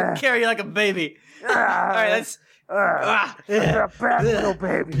carry you like a baby. All right, let's. You're a bad little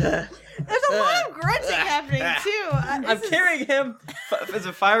baby. There's a lot of grunting happening too. I'm carrying him. Is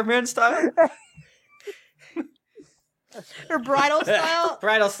it fireman style? Or bridal style.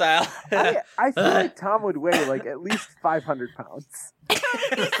 Bridal style. I feel like Tom would weigh like at least 500 pounds.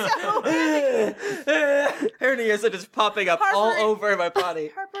 Hernias are just popping up Harper, all over my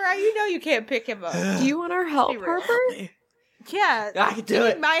body. Harper, you know you can't pick him up. Do you want our help, Harper? Yeah. I can do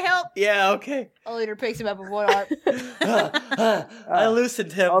it. My help. Yeah, okay. Leader picks him up with one arm. I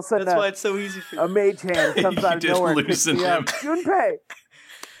loosened him. All sudden That's why it's so easy for you. A mage hand comes You out of did nowhere and picks loosen me up. Junpei!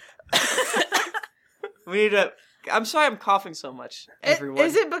 We need to. I'm sorry I'm coughing so much, everyone.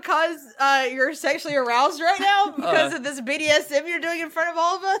 Is it because you're sexually aroused right now because of this BDSM you're doing in front of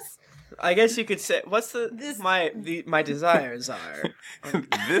all of us? I guess you could say. What's my desires are?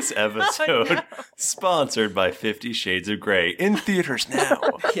 This episode sponsored by 50 Shades of Grey in theaters now.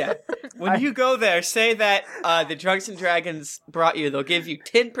 Yeah. When you go there, say that the Drunks and Dragons brought you. They'll give you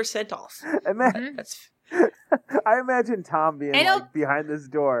 10% off. I imagine Tom being like behind this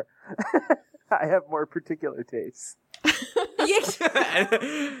door. I have more particular tastes. It's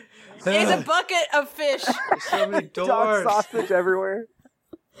a bucket of fish. There's so many doors. Dog sausage everywhere.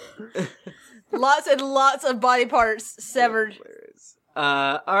 Lots and lots of body parts severed.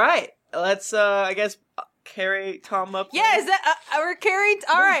 All right. Let's, I guess, carry Tom up? Yeah, is that we're carrying?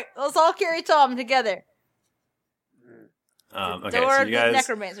 All right, let's all carry Tom together. Okay, Door so of you the guys,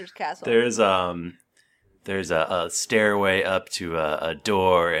 necromancer's castle. there's a stairway up to a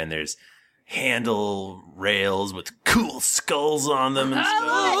door, and there's handle rails with cool skulls on them and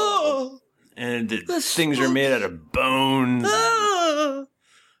stuff. And the things are made out of bones.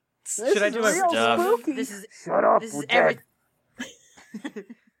 Should I do my stuff? This is Shut up, this we're is dead.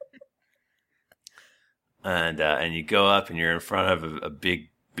 And you go up, and you're in front of a big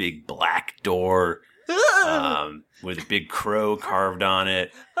black door with a big crow carved on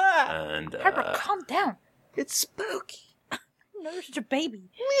it. And Harper, calm down. It's spooky. No, you're such a baby.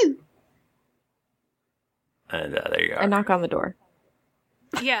 And there you are. I knock on the door.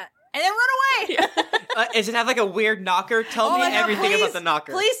 Yeah, and then run away. Does it have like a weird knocker? Tell me everything about the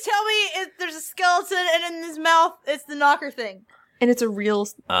knocker. Please tell me if there's a skeleton and in his mouth it's the knocker thing. And it's a real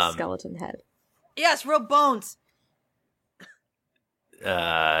skeleton head. Yes, real bones.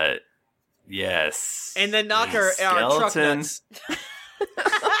 Yes. And the knocker are truck nuts.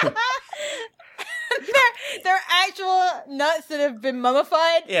 they're actual nuts that have been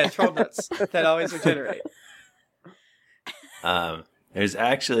mummified. Yeah, troll nuts that always regenerate. There's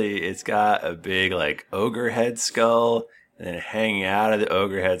actually, it's got a big like ogre head skull, and then hanging out of the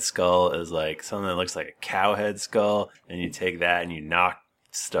ogre head skull is like something that looks like a cow head skull, and you take that and you knock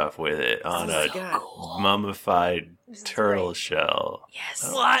stuff with it on a mummified turtle shell. Yes.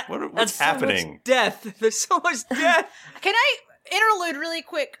 What? What's happening? So much death. There's so much death. Can I interlude really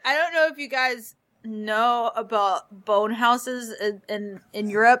quick? I don't know if you guys know about bone houses in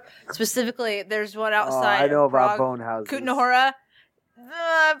Europe. Specifically, there's one outside. I know about Prague, bone houses. Kutna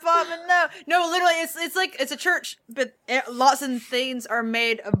no, literally, it's a church, but lots of things are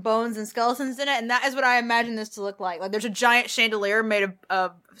made of bones and skeletons in it, and that is what I imagine this to look like. Like, there's a giant chandelier made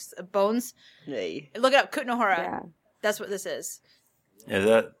of bones. Hey. Look it up, Kutna Hora. Yeah. That's what this is.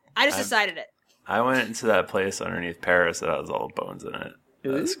 Yeah, I just decided it. I went into that place underneath Paris that has all the bones in it.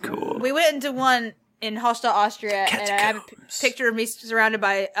 That's cool. We went into one in Hallstatt, Austria, and I have a picture of me surrounded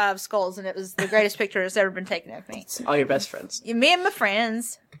by skulls, and it was the greatest picture that's ever been taken of me. All your best friends. Me and my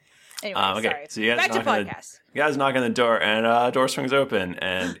friends. Anyway, okay, sorry. so you guys Back to podcast. You guys knock on the door, and door swings open,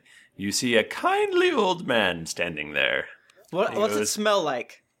 and you see a kindly old man standing there. What's it smell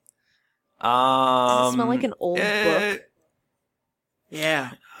like? Does it smell like an old book?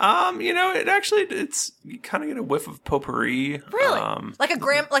 Yeah. It actually, you kind of get a whiff of potpourri. Really? Does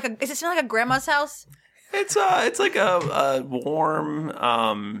it smell like a grandma's house? It's like a warm,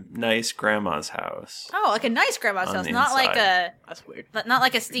 nice grandma's house. Oh, like a nice grandma's On house, the not like inside. That's weird. Not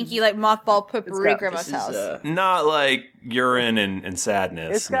like a stinky like mothball potpourri grandma's house. Not like urine and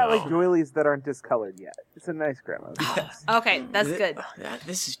sadness. It's got like doilies that aren't discolored yet. It's a nice grandma's house. Okay, that's good.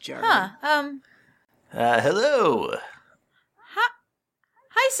 This is jarring. Huh? Hello.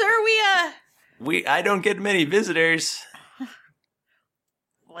 Hi, sir. I don't get many visitors.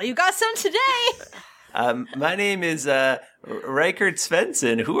 Well, you got some today. My name is Reichert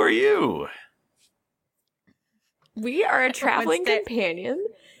Svensson. Who are you? We are a traveling companion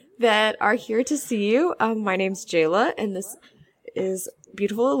that are here to see you. My name's Jayla, and this is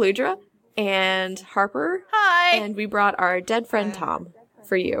beautiful Eludra and Harper. Hi. And we brought our dead friend Tom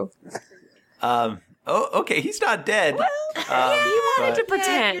for you. Oh, okay. He's not dead. He wanted to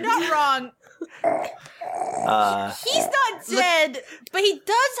pretend. You're not wrong. He's not dead, but he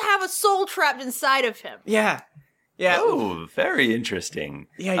does have a soul trapped inside of him. Yeah. Yeah. Oh, very interesting.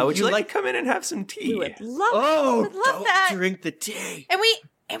 Yeah. Would you like to come in and have some tea? Love don't that. drink the tea. And we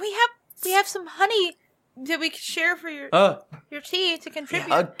have some honey that we can share for your tea to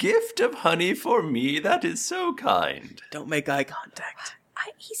contribute. A gift of honey for me. That is so kind. Don't make eye contact.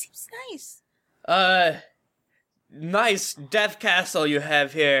 He seems nice. Nice death castle you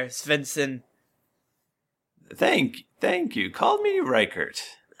have here, Svensson. Thank you. Call me Reichert.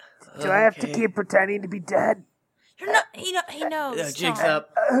 Do I have to keep pretending to be dead? You're not. He knows. Jig's Tom.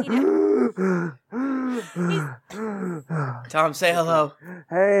 up. Tom, say hello.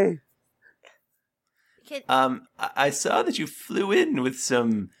 Hey. I saw that you flew in with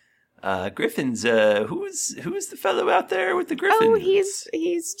some griffins. Who's the fellow out there with the griffins? Oh,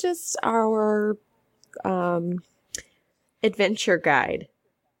 he's just our adventure guide.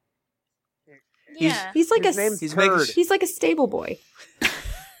 Yeah. He's like he's like a stable boy.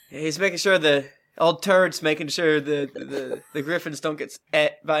 He's making sure the old turd's making sure the griffins don't get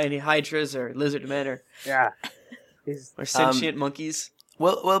ate by any hydras or lizard men or or sentient monkeys.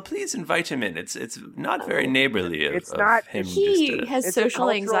 Well, please invite him in. It's not very neighborly of him. He has social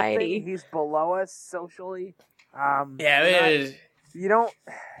anxiety. He's below us socially. Yeah, You don't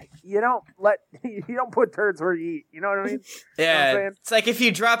put turds where you eat. You know what I mean? Yeah, you know it's like if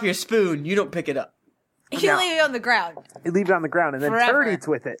you drop your spoon, you don't pick it up. You leave it on the ground. You leave it on the ground, and then Forever. turd eats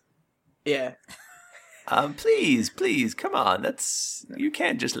with it. Yeah. Please, come on. You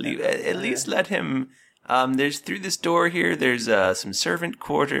can't just leave. At least let him. There's through this door here. There's some servant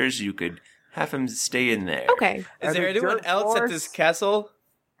quarters. You could have him stay in there. Okay. Is there anyone else at this castle?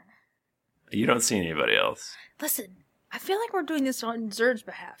 You don't see anybody else. Listen, I feel like we're doing this on Zerd's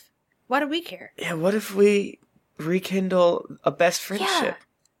behalf. Why do we care? Yeah, what if we rekindle a best friendship?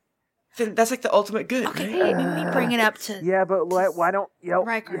 Then that's like the ultimate good. Okay, right? maybe bring it up to. Yeah, but why don't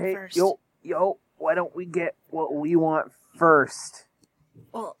Rykard first. Why don't we get what we want first?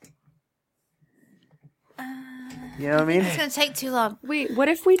 Well, you know what I mean? it's gonna take too long. Wait, what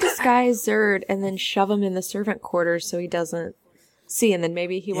if we disguise Zerd and then shove him in the servant quarters so he doesn't see, and then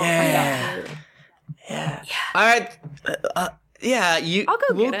maybe he won't find out later? Yeah. All right. You. I'll go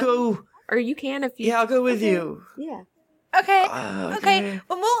We'll get him. go. Or you can if you. Yeah, I'll go with you. Yeah. Okay. Okay.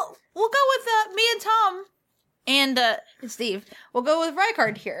 Well, we'll go with me and Tom and Steve. We'll go with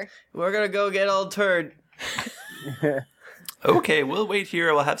Rykard here. We're gonna go get old turd. Okay, we'll wait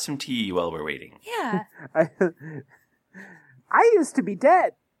here. We'll have some tea while we're waiting. Yeah. I used to be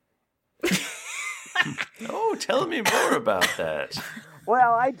dead. Oh, tell me more about that.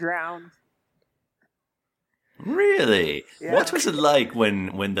 Well, I drowned. Really? Yeah. What was it like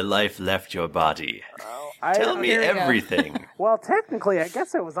when the life left your body? Tell me everything. Well, technically, I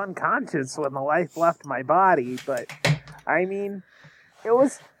guess I was unconscious when the life left my body, but I mean, it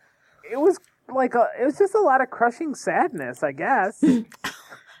was just a lot of crushing sadness, I guess.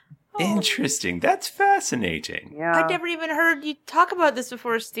 Interesting. That's fascinating. Yeah. I've never even heard you talk about this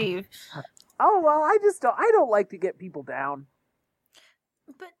before, Steve. Oh well, I don't like to get people down.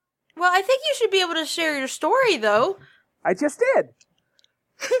 Well, I think you should be able to share your story, though. I just did.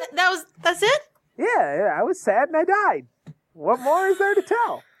 That's it? Yeah, I was sad and I died. What more is there to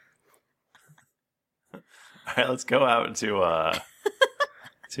tell? All right, let's go out to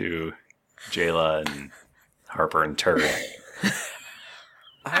Jayla and Harper and Turd.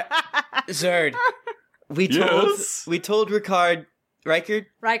 Zerd, we told Rykard.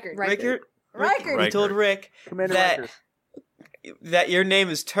 We told Rick that your name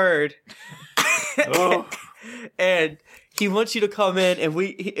is Turd. Oh. And he wants you to come in, and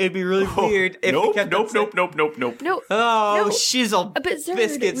it'd be really weird if we kept Nope. No. Oh, no. shizzle. But Zerd,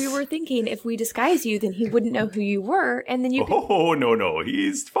 biscuits. we were thinking if we disguise you, then he wouldn't know who you were, and then you could... Oh, no.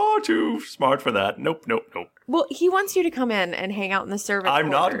 He's far too smart for that. Nope. Well, he wants you to come in and hang out in the servant I'm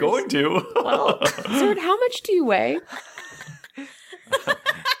not going to. Well, Zerd, how much do you weigh?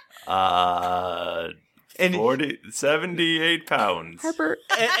 78 pounds. Harper.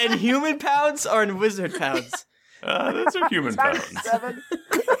 And human pounds or in wizard pounds? Those are human pounds. 70.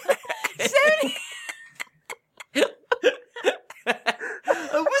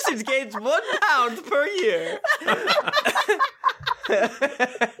 A wizard gains 1 pound per year. I'm gonna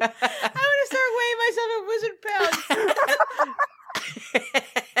start weighing myself in wizard pounds.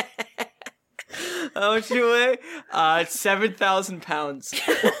 How much do you weigh? 7,000 pounds.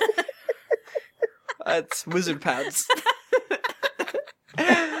 That's wizard pounds.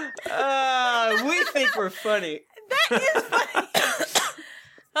 We think we're funny. That is funny.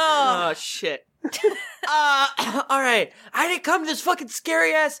 Oh shit. Alright. I didn't come to this fucking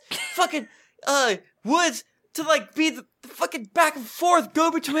scary ass fucking woods to like be the fucking back and forth go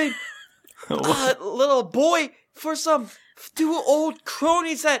between little boy for some two old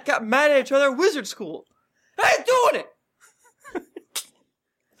cronies that got mad at each other at wizard school. I ain't doing it.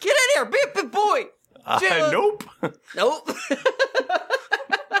 Get in here, be a big boy. Nope. Nope.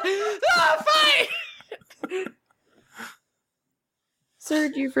 Fine.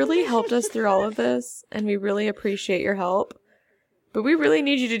 Zerd, you've really helped us through all of this, and we really appreciate your help. But we really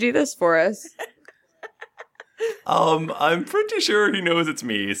need you to do this for us. I'm pretty sure he knows it's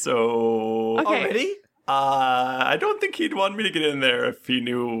me, so... Okay. Already? I don't think he'd want me to get in there if he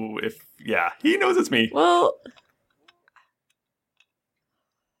knew he knows it's me. Well...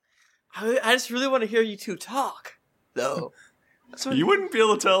 I just really want to hear you two talk, though. You wouldn't be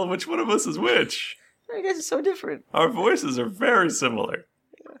able to tell which one of us is which. You guys are so different. Our voices are very similar.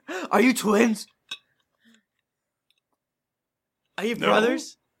 Are you twins? Are you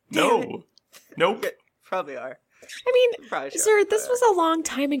brothers? No. Nope. I Probably are. mean, Probably sure. Zerd, this was a long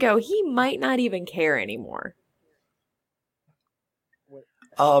time ago. He might not even care anymore.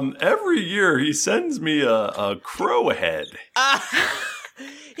 Every year he sends me a crow head.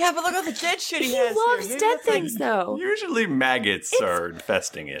 Yeah, but look at the dead shit He has loves here. dead things, though. Usually maggots are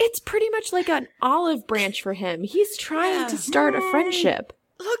infesting it. It's pretty much like an olive branch for him. He's trying to start a friendship.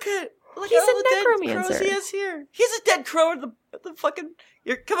 Look at He's all a the dead necromancer. crows he has here. He's a dead crow in the fucking...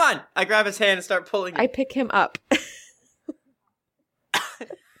 Come on. I grab his hand and start pulling him. I pick him up.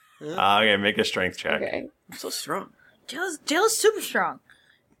 Okay, make a strength check. Okay. I'm so strong. Jill's super strong.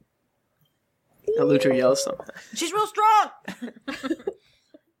 Lucha yells something. She's real strong.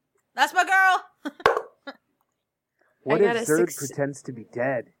 That's my girl. What if Zerd pretends to be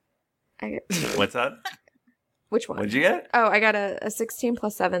dead? What's that? Which one? What'd you get? Oh, I got a 16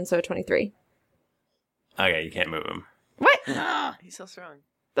 plus 7, so a 23. Okay, you can't move him. What? He's so strong.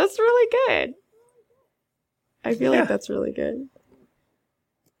 That's really good. I feel like that's really good.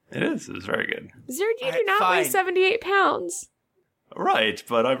 It is. It's very good. Zerd, you do not weigh 78 pounds. Right,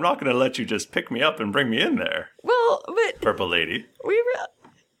 but I'm not going to let you just pick me up and bring me in there. Well, but... Purple lady. We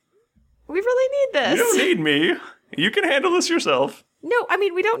really need this. You don't need me. You can handle this yourself. No, I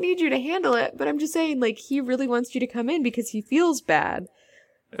mean, we don't need you to handle it, but I'm just saying, like, he really wants you to come in because he feels bad.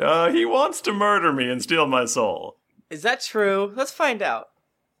 He wants to murder me and steal my soul. Is that true? Let's find out.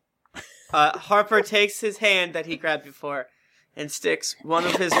 Harper takes his hand that he grabbed before and sticks one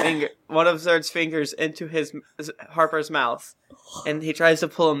of Zerd's fingers into Harper's mouth, and he tries to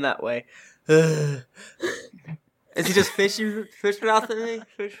pull him that way. Is he just fish mouth at me?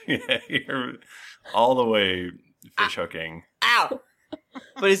 Yeah, you're all the way fish hooking. Ow!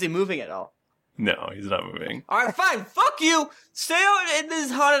 But is he moving at all? No, he's not moving. All right, fine. Fuck you. Stay out in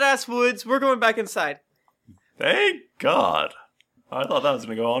these haunted ass woods. We're going back inside. Thank God. I thought that was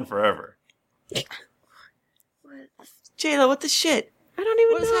going to go on forever. Jayla, what the shit? I don't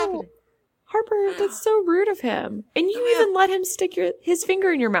even What is know. happening? Harper, that's so rude of him. And you even let him stick his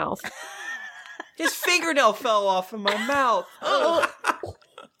finger in your mouth. His fingernail fell off in my mouth.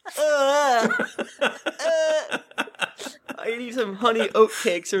 I need some honey oat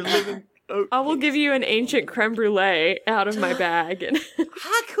cakes or living oat. I will give you an ancient creme brulee out of my bag. And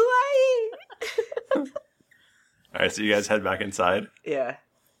Hakuai! Alright, so you guys head back inside? Yeah.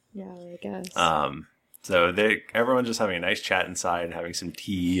 Yeah, I guess. So everyone's just having a nice chat inside and having some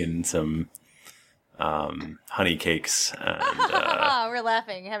tea and some honey cakes. And, we're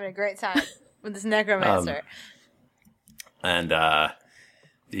laughing, having a great time with this necromancer. And the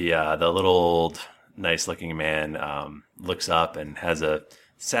little old nice looking man looks up and has a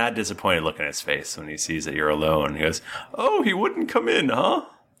sad, disappointed look on his face when he sees that you're alone. He goes, "Oh, he wouldn't come in, huh?"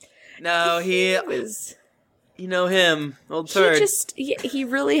 No, he was. You know him, old turd. He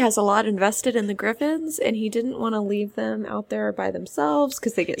really has a lot invested in the Griffins, and he didn't want to leave them out there by themselves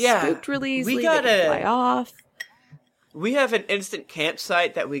because they get spooked really easily. They can fly off. We have an instant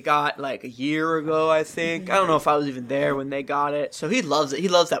campsite that we got like a year ago, I think. I don't know if I was even there when they got it. So he loves it. He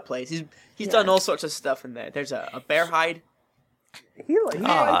loves that place. He's done all sorts of stuff in there. There's a bear hide. He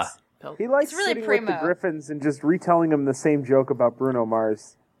likes really sitting primo. with the Griffins and just retelling them the same joke about Bruno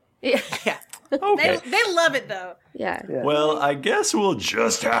Mars. Yeah. Okay. They love it though. Yeah. Well, I guess we'll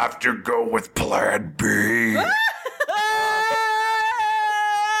just have to go with Plan B.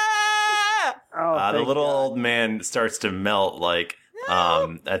 The little old man starts to melt like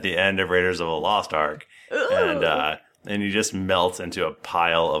at the end of Raiders of the Lost Ark, and he just melts into a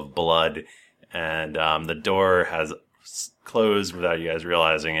pile of blood, and the door has closed without you guys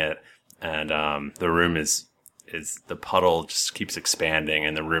realizing it, and the room is the puddle just keeps expanding,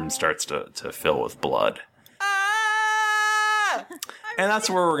 and the room starts to fill with blood. And that's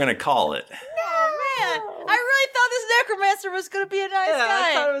where we're gonna call it. Oh man, I really thought this necromancer was gonna be a nice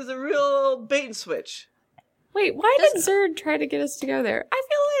guy. I thought it was a real bait and switch. Wait, why did Zerd try to get us to go there? I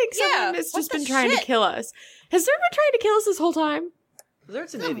feel like someone has just been trying to kill us. Has Zerd been trying to kill us this whole time?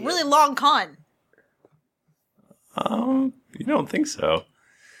 Zerd's an idiot. Really long con. You don't think so?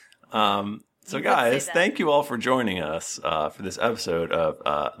 So guys, thank you all for joining us for this episode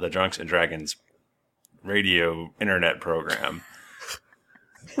of the Drunks and Dragons radio internet program.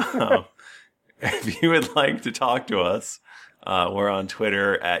 If you would like to talk to us, we're on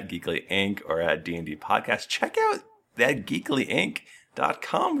Twitter at Geekly Inc. or at D&D Podcast. Check out that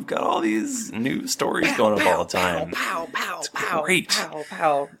geeklyinc.com. We've got all these new stories going up all the time. It's great.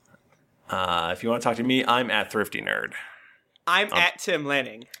 If you want to talk to me, I'm at Thrifty Nerd. I'm at Tim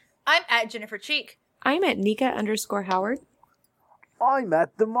Lanning. I'm at Jennifer Cheek. I'm at Nika_Howard. I'm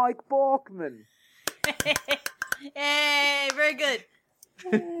at the Mike Balkman. Hey, very good.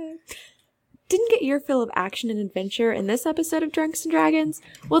 Didn't get your fill of action and adventure in this episode of Drunks and Dragons?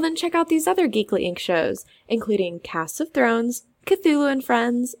 Well, then check out these other Geekly Inc. shows, including Cast of Thrones, Cthulhu and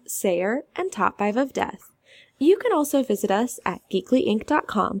Friends, Sayer, and Top 5 of Death. You can also visit us at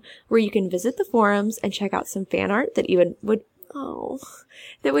geeklyinc.com, where you can visit the forums and check out some fan art that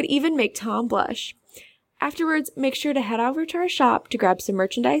would even make Tom blush. Afterwards, make sure to head over to our shop to grab some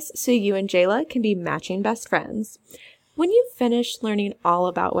merchandise so you and Jayla can be matching best friends. When you've finished learning all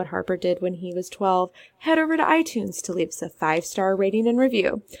about what Harper did when he was 12, head over to iTunes to leave us a 5-star rating and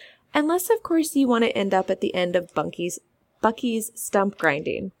review. Unless, of course, you want to end up at the end of Bucky's stump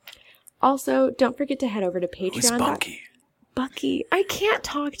grinding. Also, don't forget to head over to Patreon. Who's Bucky? Bucky. I can't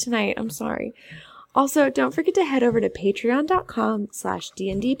talk tonight. I'm sorry. Also, don't forget to head over to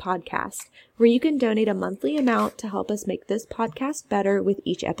patreon.com/DND podcast, where you can donate a monthly amount to help us make this podcast better with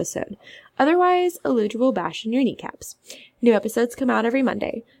each episode. Otherwise, Eludra will bash in your kneecaps. New episodes come out every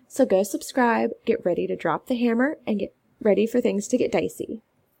Monday, so go subscribe, get ready to drop the hammer, and get ready for things to get dicey.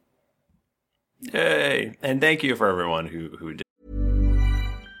 Yay! And thank you for everyone who did.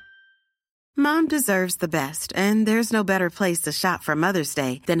 Mom deserves the best, and there's no better place to shop for Mother's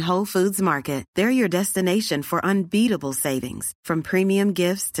Day than Whole Foods Market. They're your destination for unbeatable savings, from premium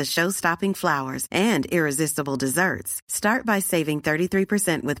gifts to show-stopping flowers and irresistible desserts. Start by saving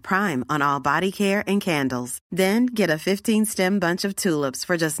 33% with Prime on all body care and candles. Then get a 15-stem bunch of tulips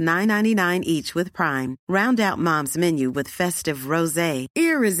for just $9.99 each with Prime. Round out Mom's menu with festive rosé,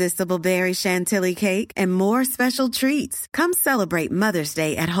 irresistible berry chantilly cake, and more special treats. Come celebrate Mother's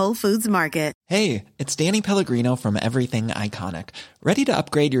Day at Whole Foods Market. Hey, it's Danny Pellegrino from Everything Iconic. Ready to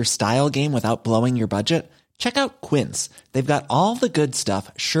upgrade your style game without blowing your budget? Check out Quince. They've got all the good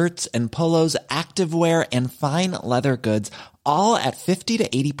stuff, shirts and polos, activewear, and fine leather goods, all at 50 to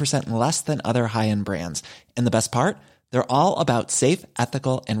 80% less than other high-end brands. And the best part? They're all about safe,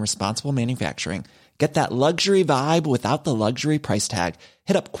 ethical, and responsible manufacturing. Get that luxury vibe without the luxury price tag.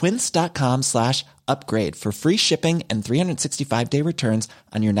 Hit up quince.com/upgrade for free shipping and 365-day returns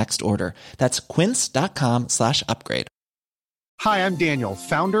on your next order. That's quince.com/upgrade. Hi, I'm Daniel,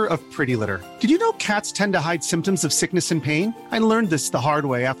 founder of Pretty Litter. Did you know cats tend to hide symptoms of sickness and pain? I learned this the hard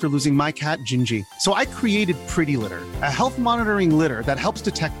way after losing my cat, Gingy. So I created Pretty Litter, a health monitoring litter that helps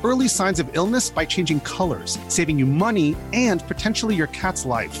detect early signs of illness by changing colors, saving you money and potentially your cat's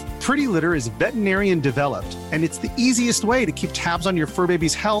life. Pretty Litter is veterinarian developed, and it's the easiest way to keep tabs on your fur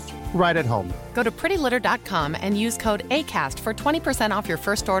baby's health right at home. Go to prettylitter.com and use code ACAST for 20% off your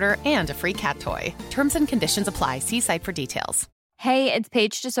first order and a free cat toy. Terms and conditions apply. See site for details. Hey, it's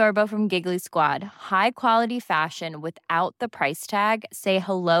Paige DeSorbo from Giggly Squad. High quality fashion without the price tag. Say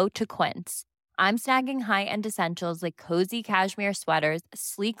hello to Quince. I'm snagging high-end essentials like cozy cashmere sweaters,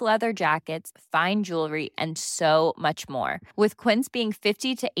 sleek leather jackets, fine jewelry, and so much more. With Quince being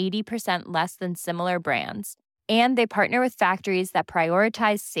 50 to 80% less than similar brands. And they partner with factories that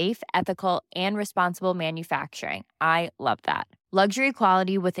prioritize safe, ethical, and responsible manufacturing. I love that. Luxury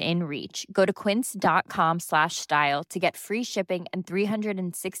quality within reach. Go to quince.com/style to get free shipping and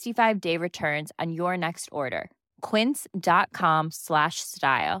 365-day returns on your next order.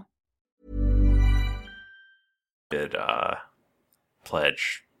 Quince.com/style. Did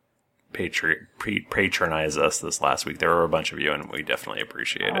pledge patronize us this last week. There were a bunch of you, and we definitely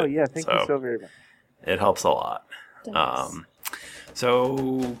appreciate it. Oh yeah, thank you so very much. It helps a lot.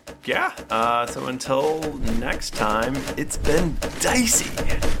 So until next time, it's been dicey.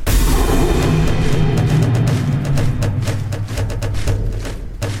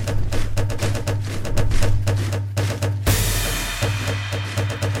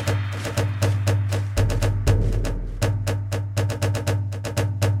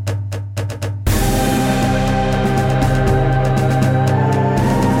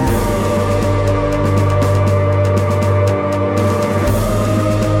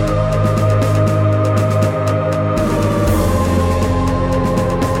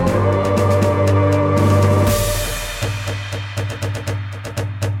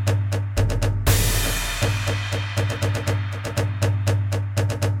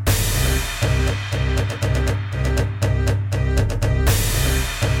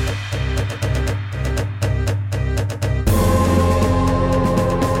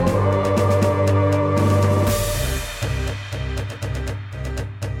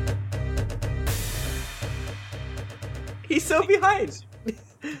 He's so behind.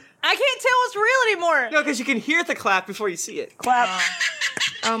 I can't tell what's real anymore. No, because you can hear the clap before you see it. Clap.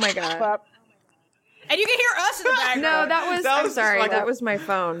 Oh my god. Clap. And you can hear us in the background. No, that That I'm was sorry. like That was my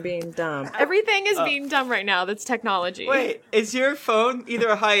phone being dumb. Everything is being dumb right now. That's technology. Wait, is your phone either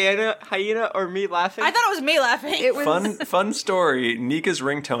a hyena or me laughing? I thought it was me laughing. It was Fun story. Nika's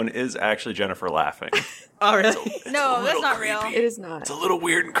ringtone is actually Jennifer laughing. Oh, really? No, that's not real. It is not. It's a little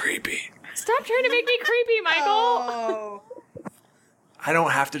weird and creepy. Stop trying to make me creepy, Michael. Oh. I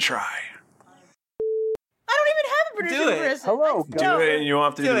don't have to try. I don't even British Do it. person. Hello, Do it, and you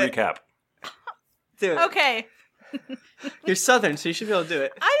won't have to do the recap. Do it. Okay. You're Southern, so you should be able to do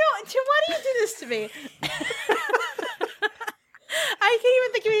it. I don't. Tim, why do you do this to me? I can't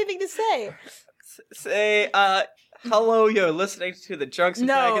even think of anything to say. Say, hello, you're listening to the Drunks and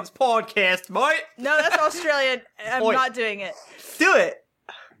Dragons podcast, mate. No, that's Australian. I'm Oi. not doing it. Do it.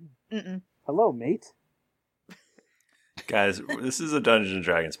 Mm-mm. Hello, mate. Guys, this is a Dungeons and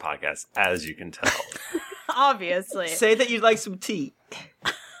Dragons podcast, as you can tell. Obviously. Say that you'd like some tea.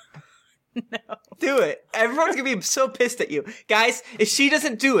 No. Do it. Everyone's gonna be so pissed at you. Guys, if she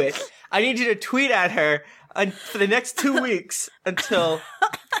doesn't do it, I need you to tweet at her for the next 2 weeks until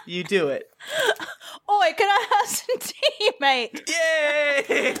you do it. Oi, can I have some tea, mate?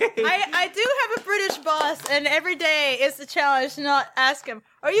 Yay! I do have a British boss, and every day is the challenge to not ask him,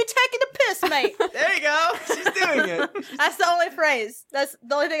 are you taking a piss, mate? There you go. She's doing it. That's the only phrase. That's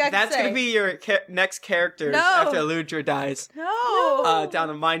the only thing I can That's say. gonna be your next character No. after Eludra dies. No. Down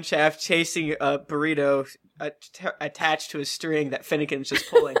a mine shaft, chasing a burrito attached to a string that Finnegan's just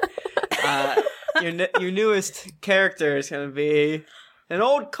pulling. Your newest character is gonna be an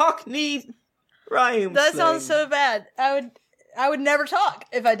old Cockney rhyme. That sling. sounds so bad. I would never talk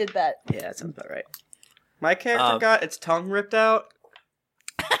if I did that. Yeah, that sounds about right. My character got its tongue ripped out.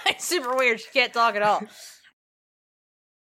 It's super weird. She can't talk at all.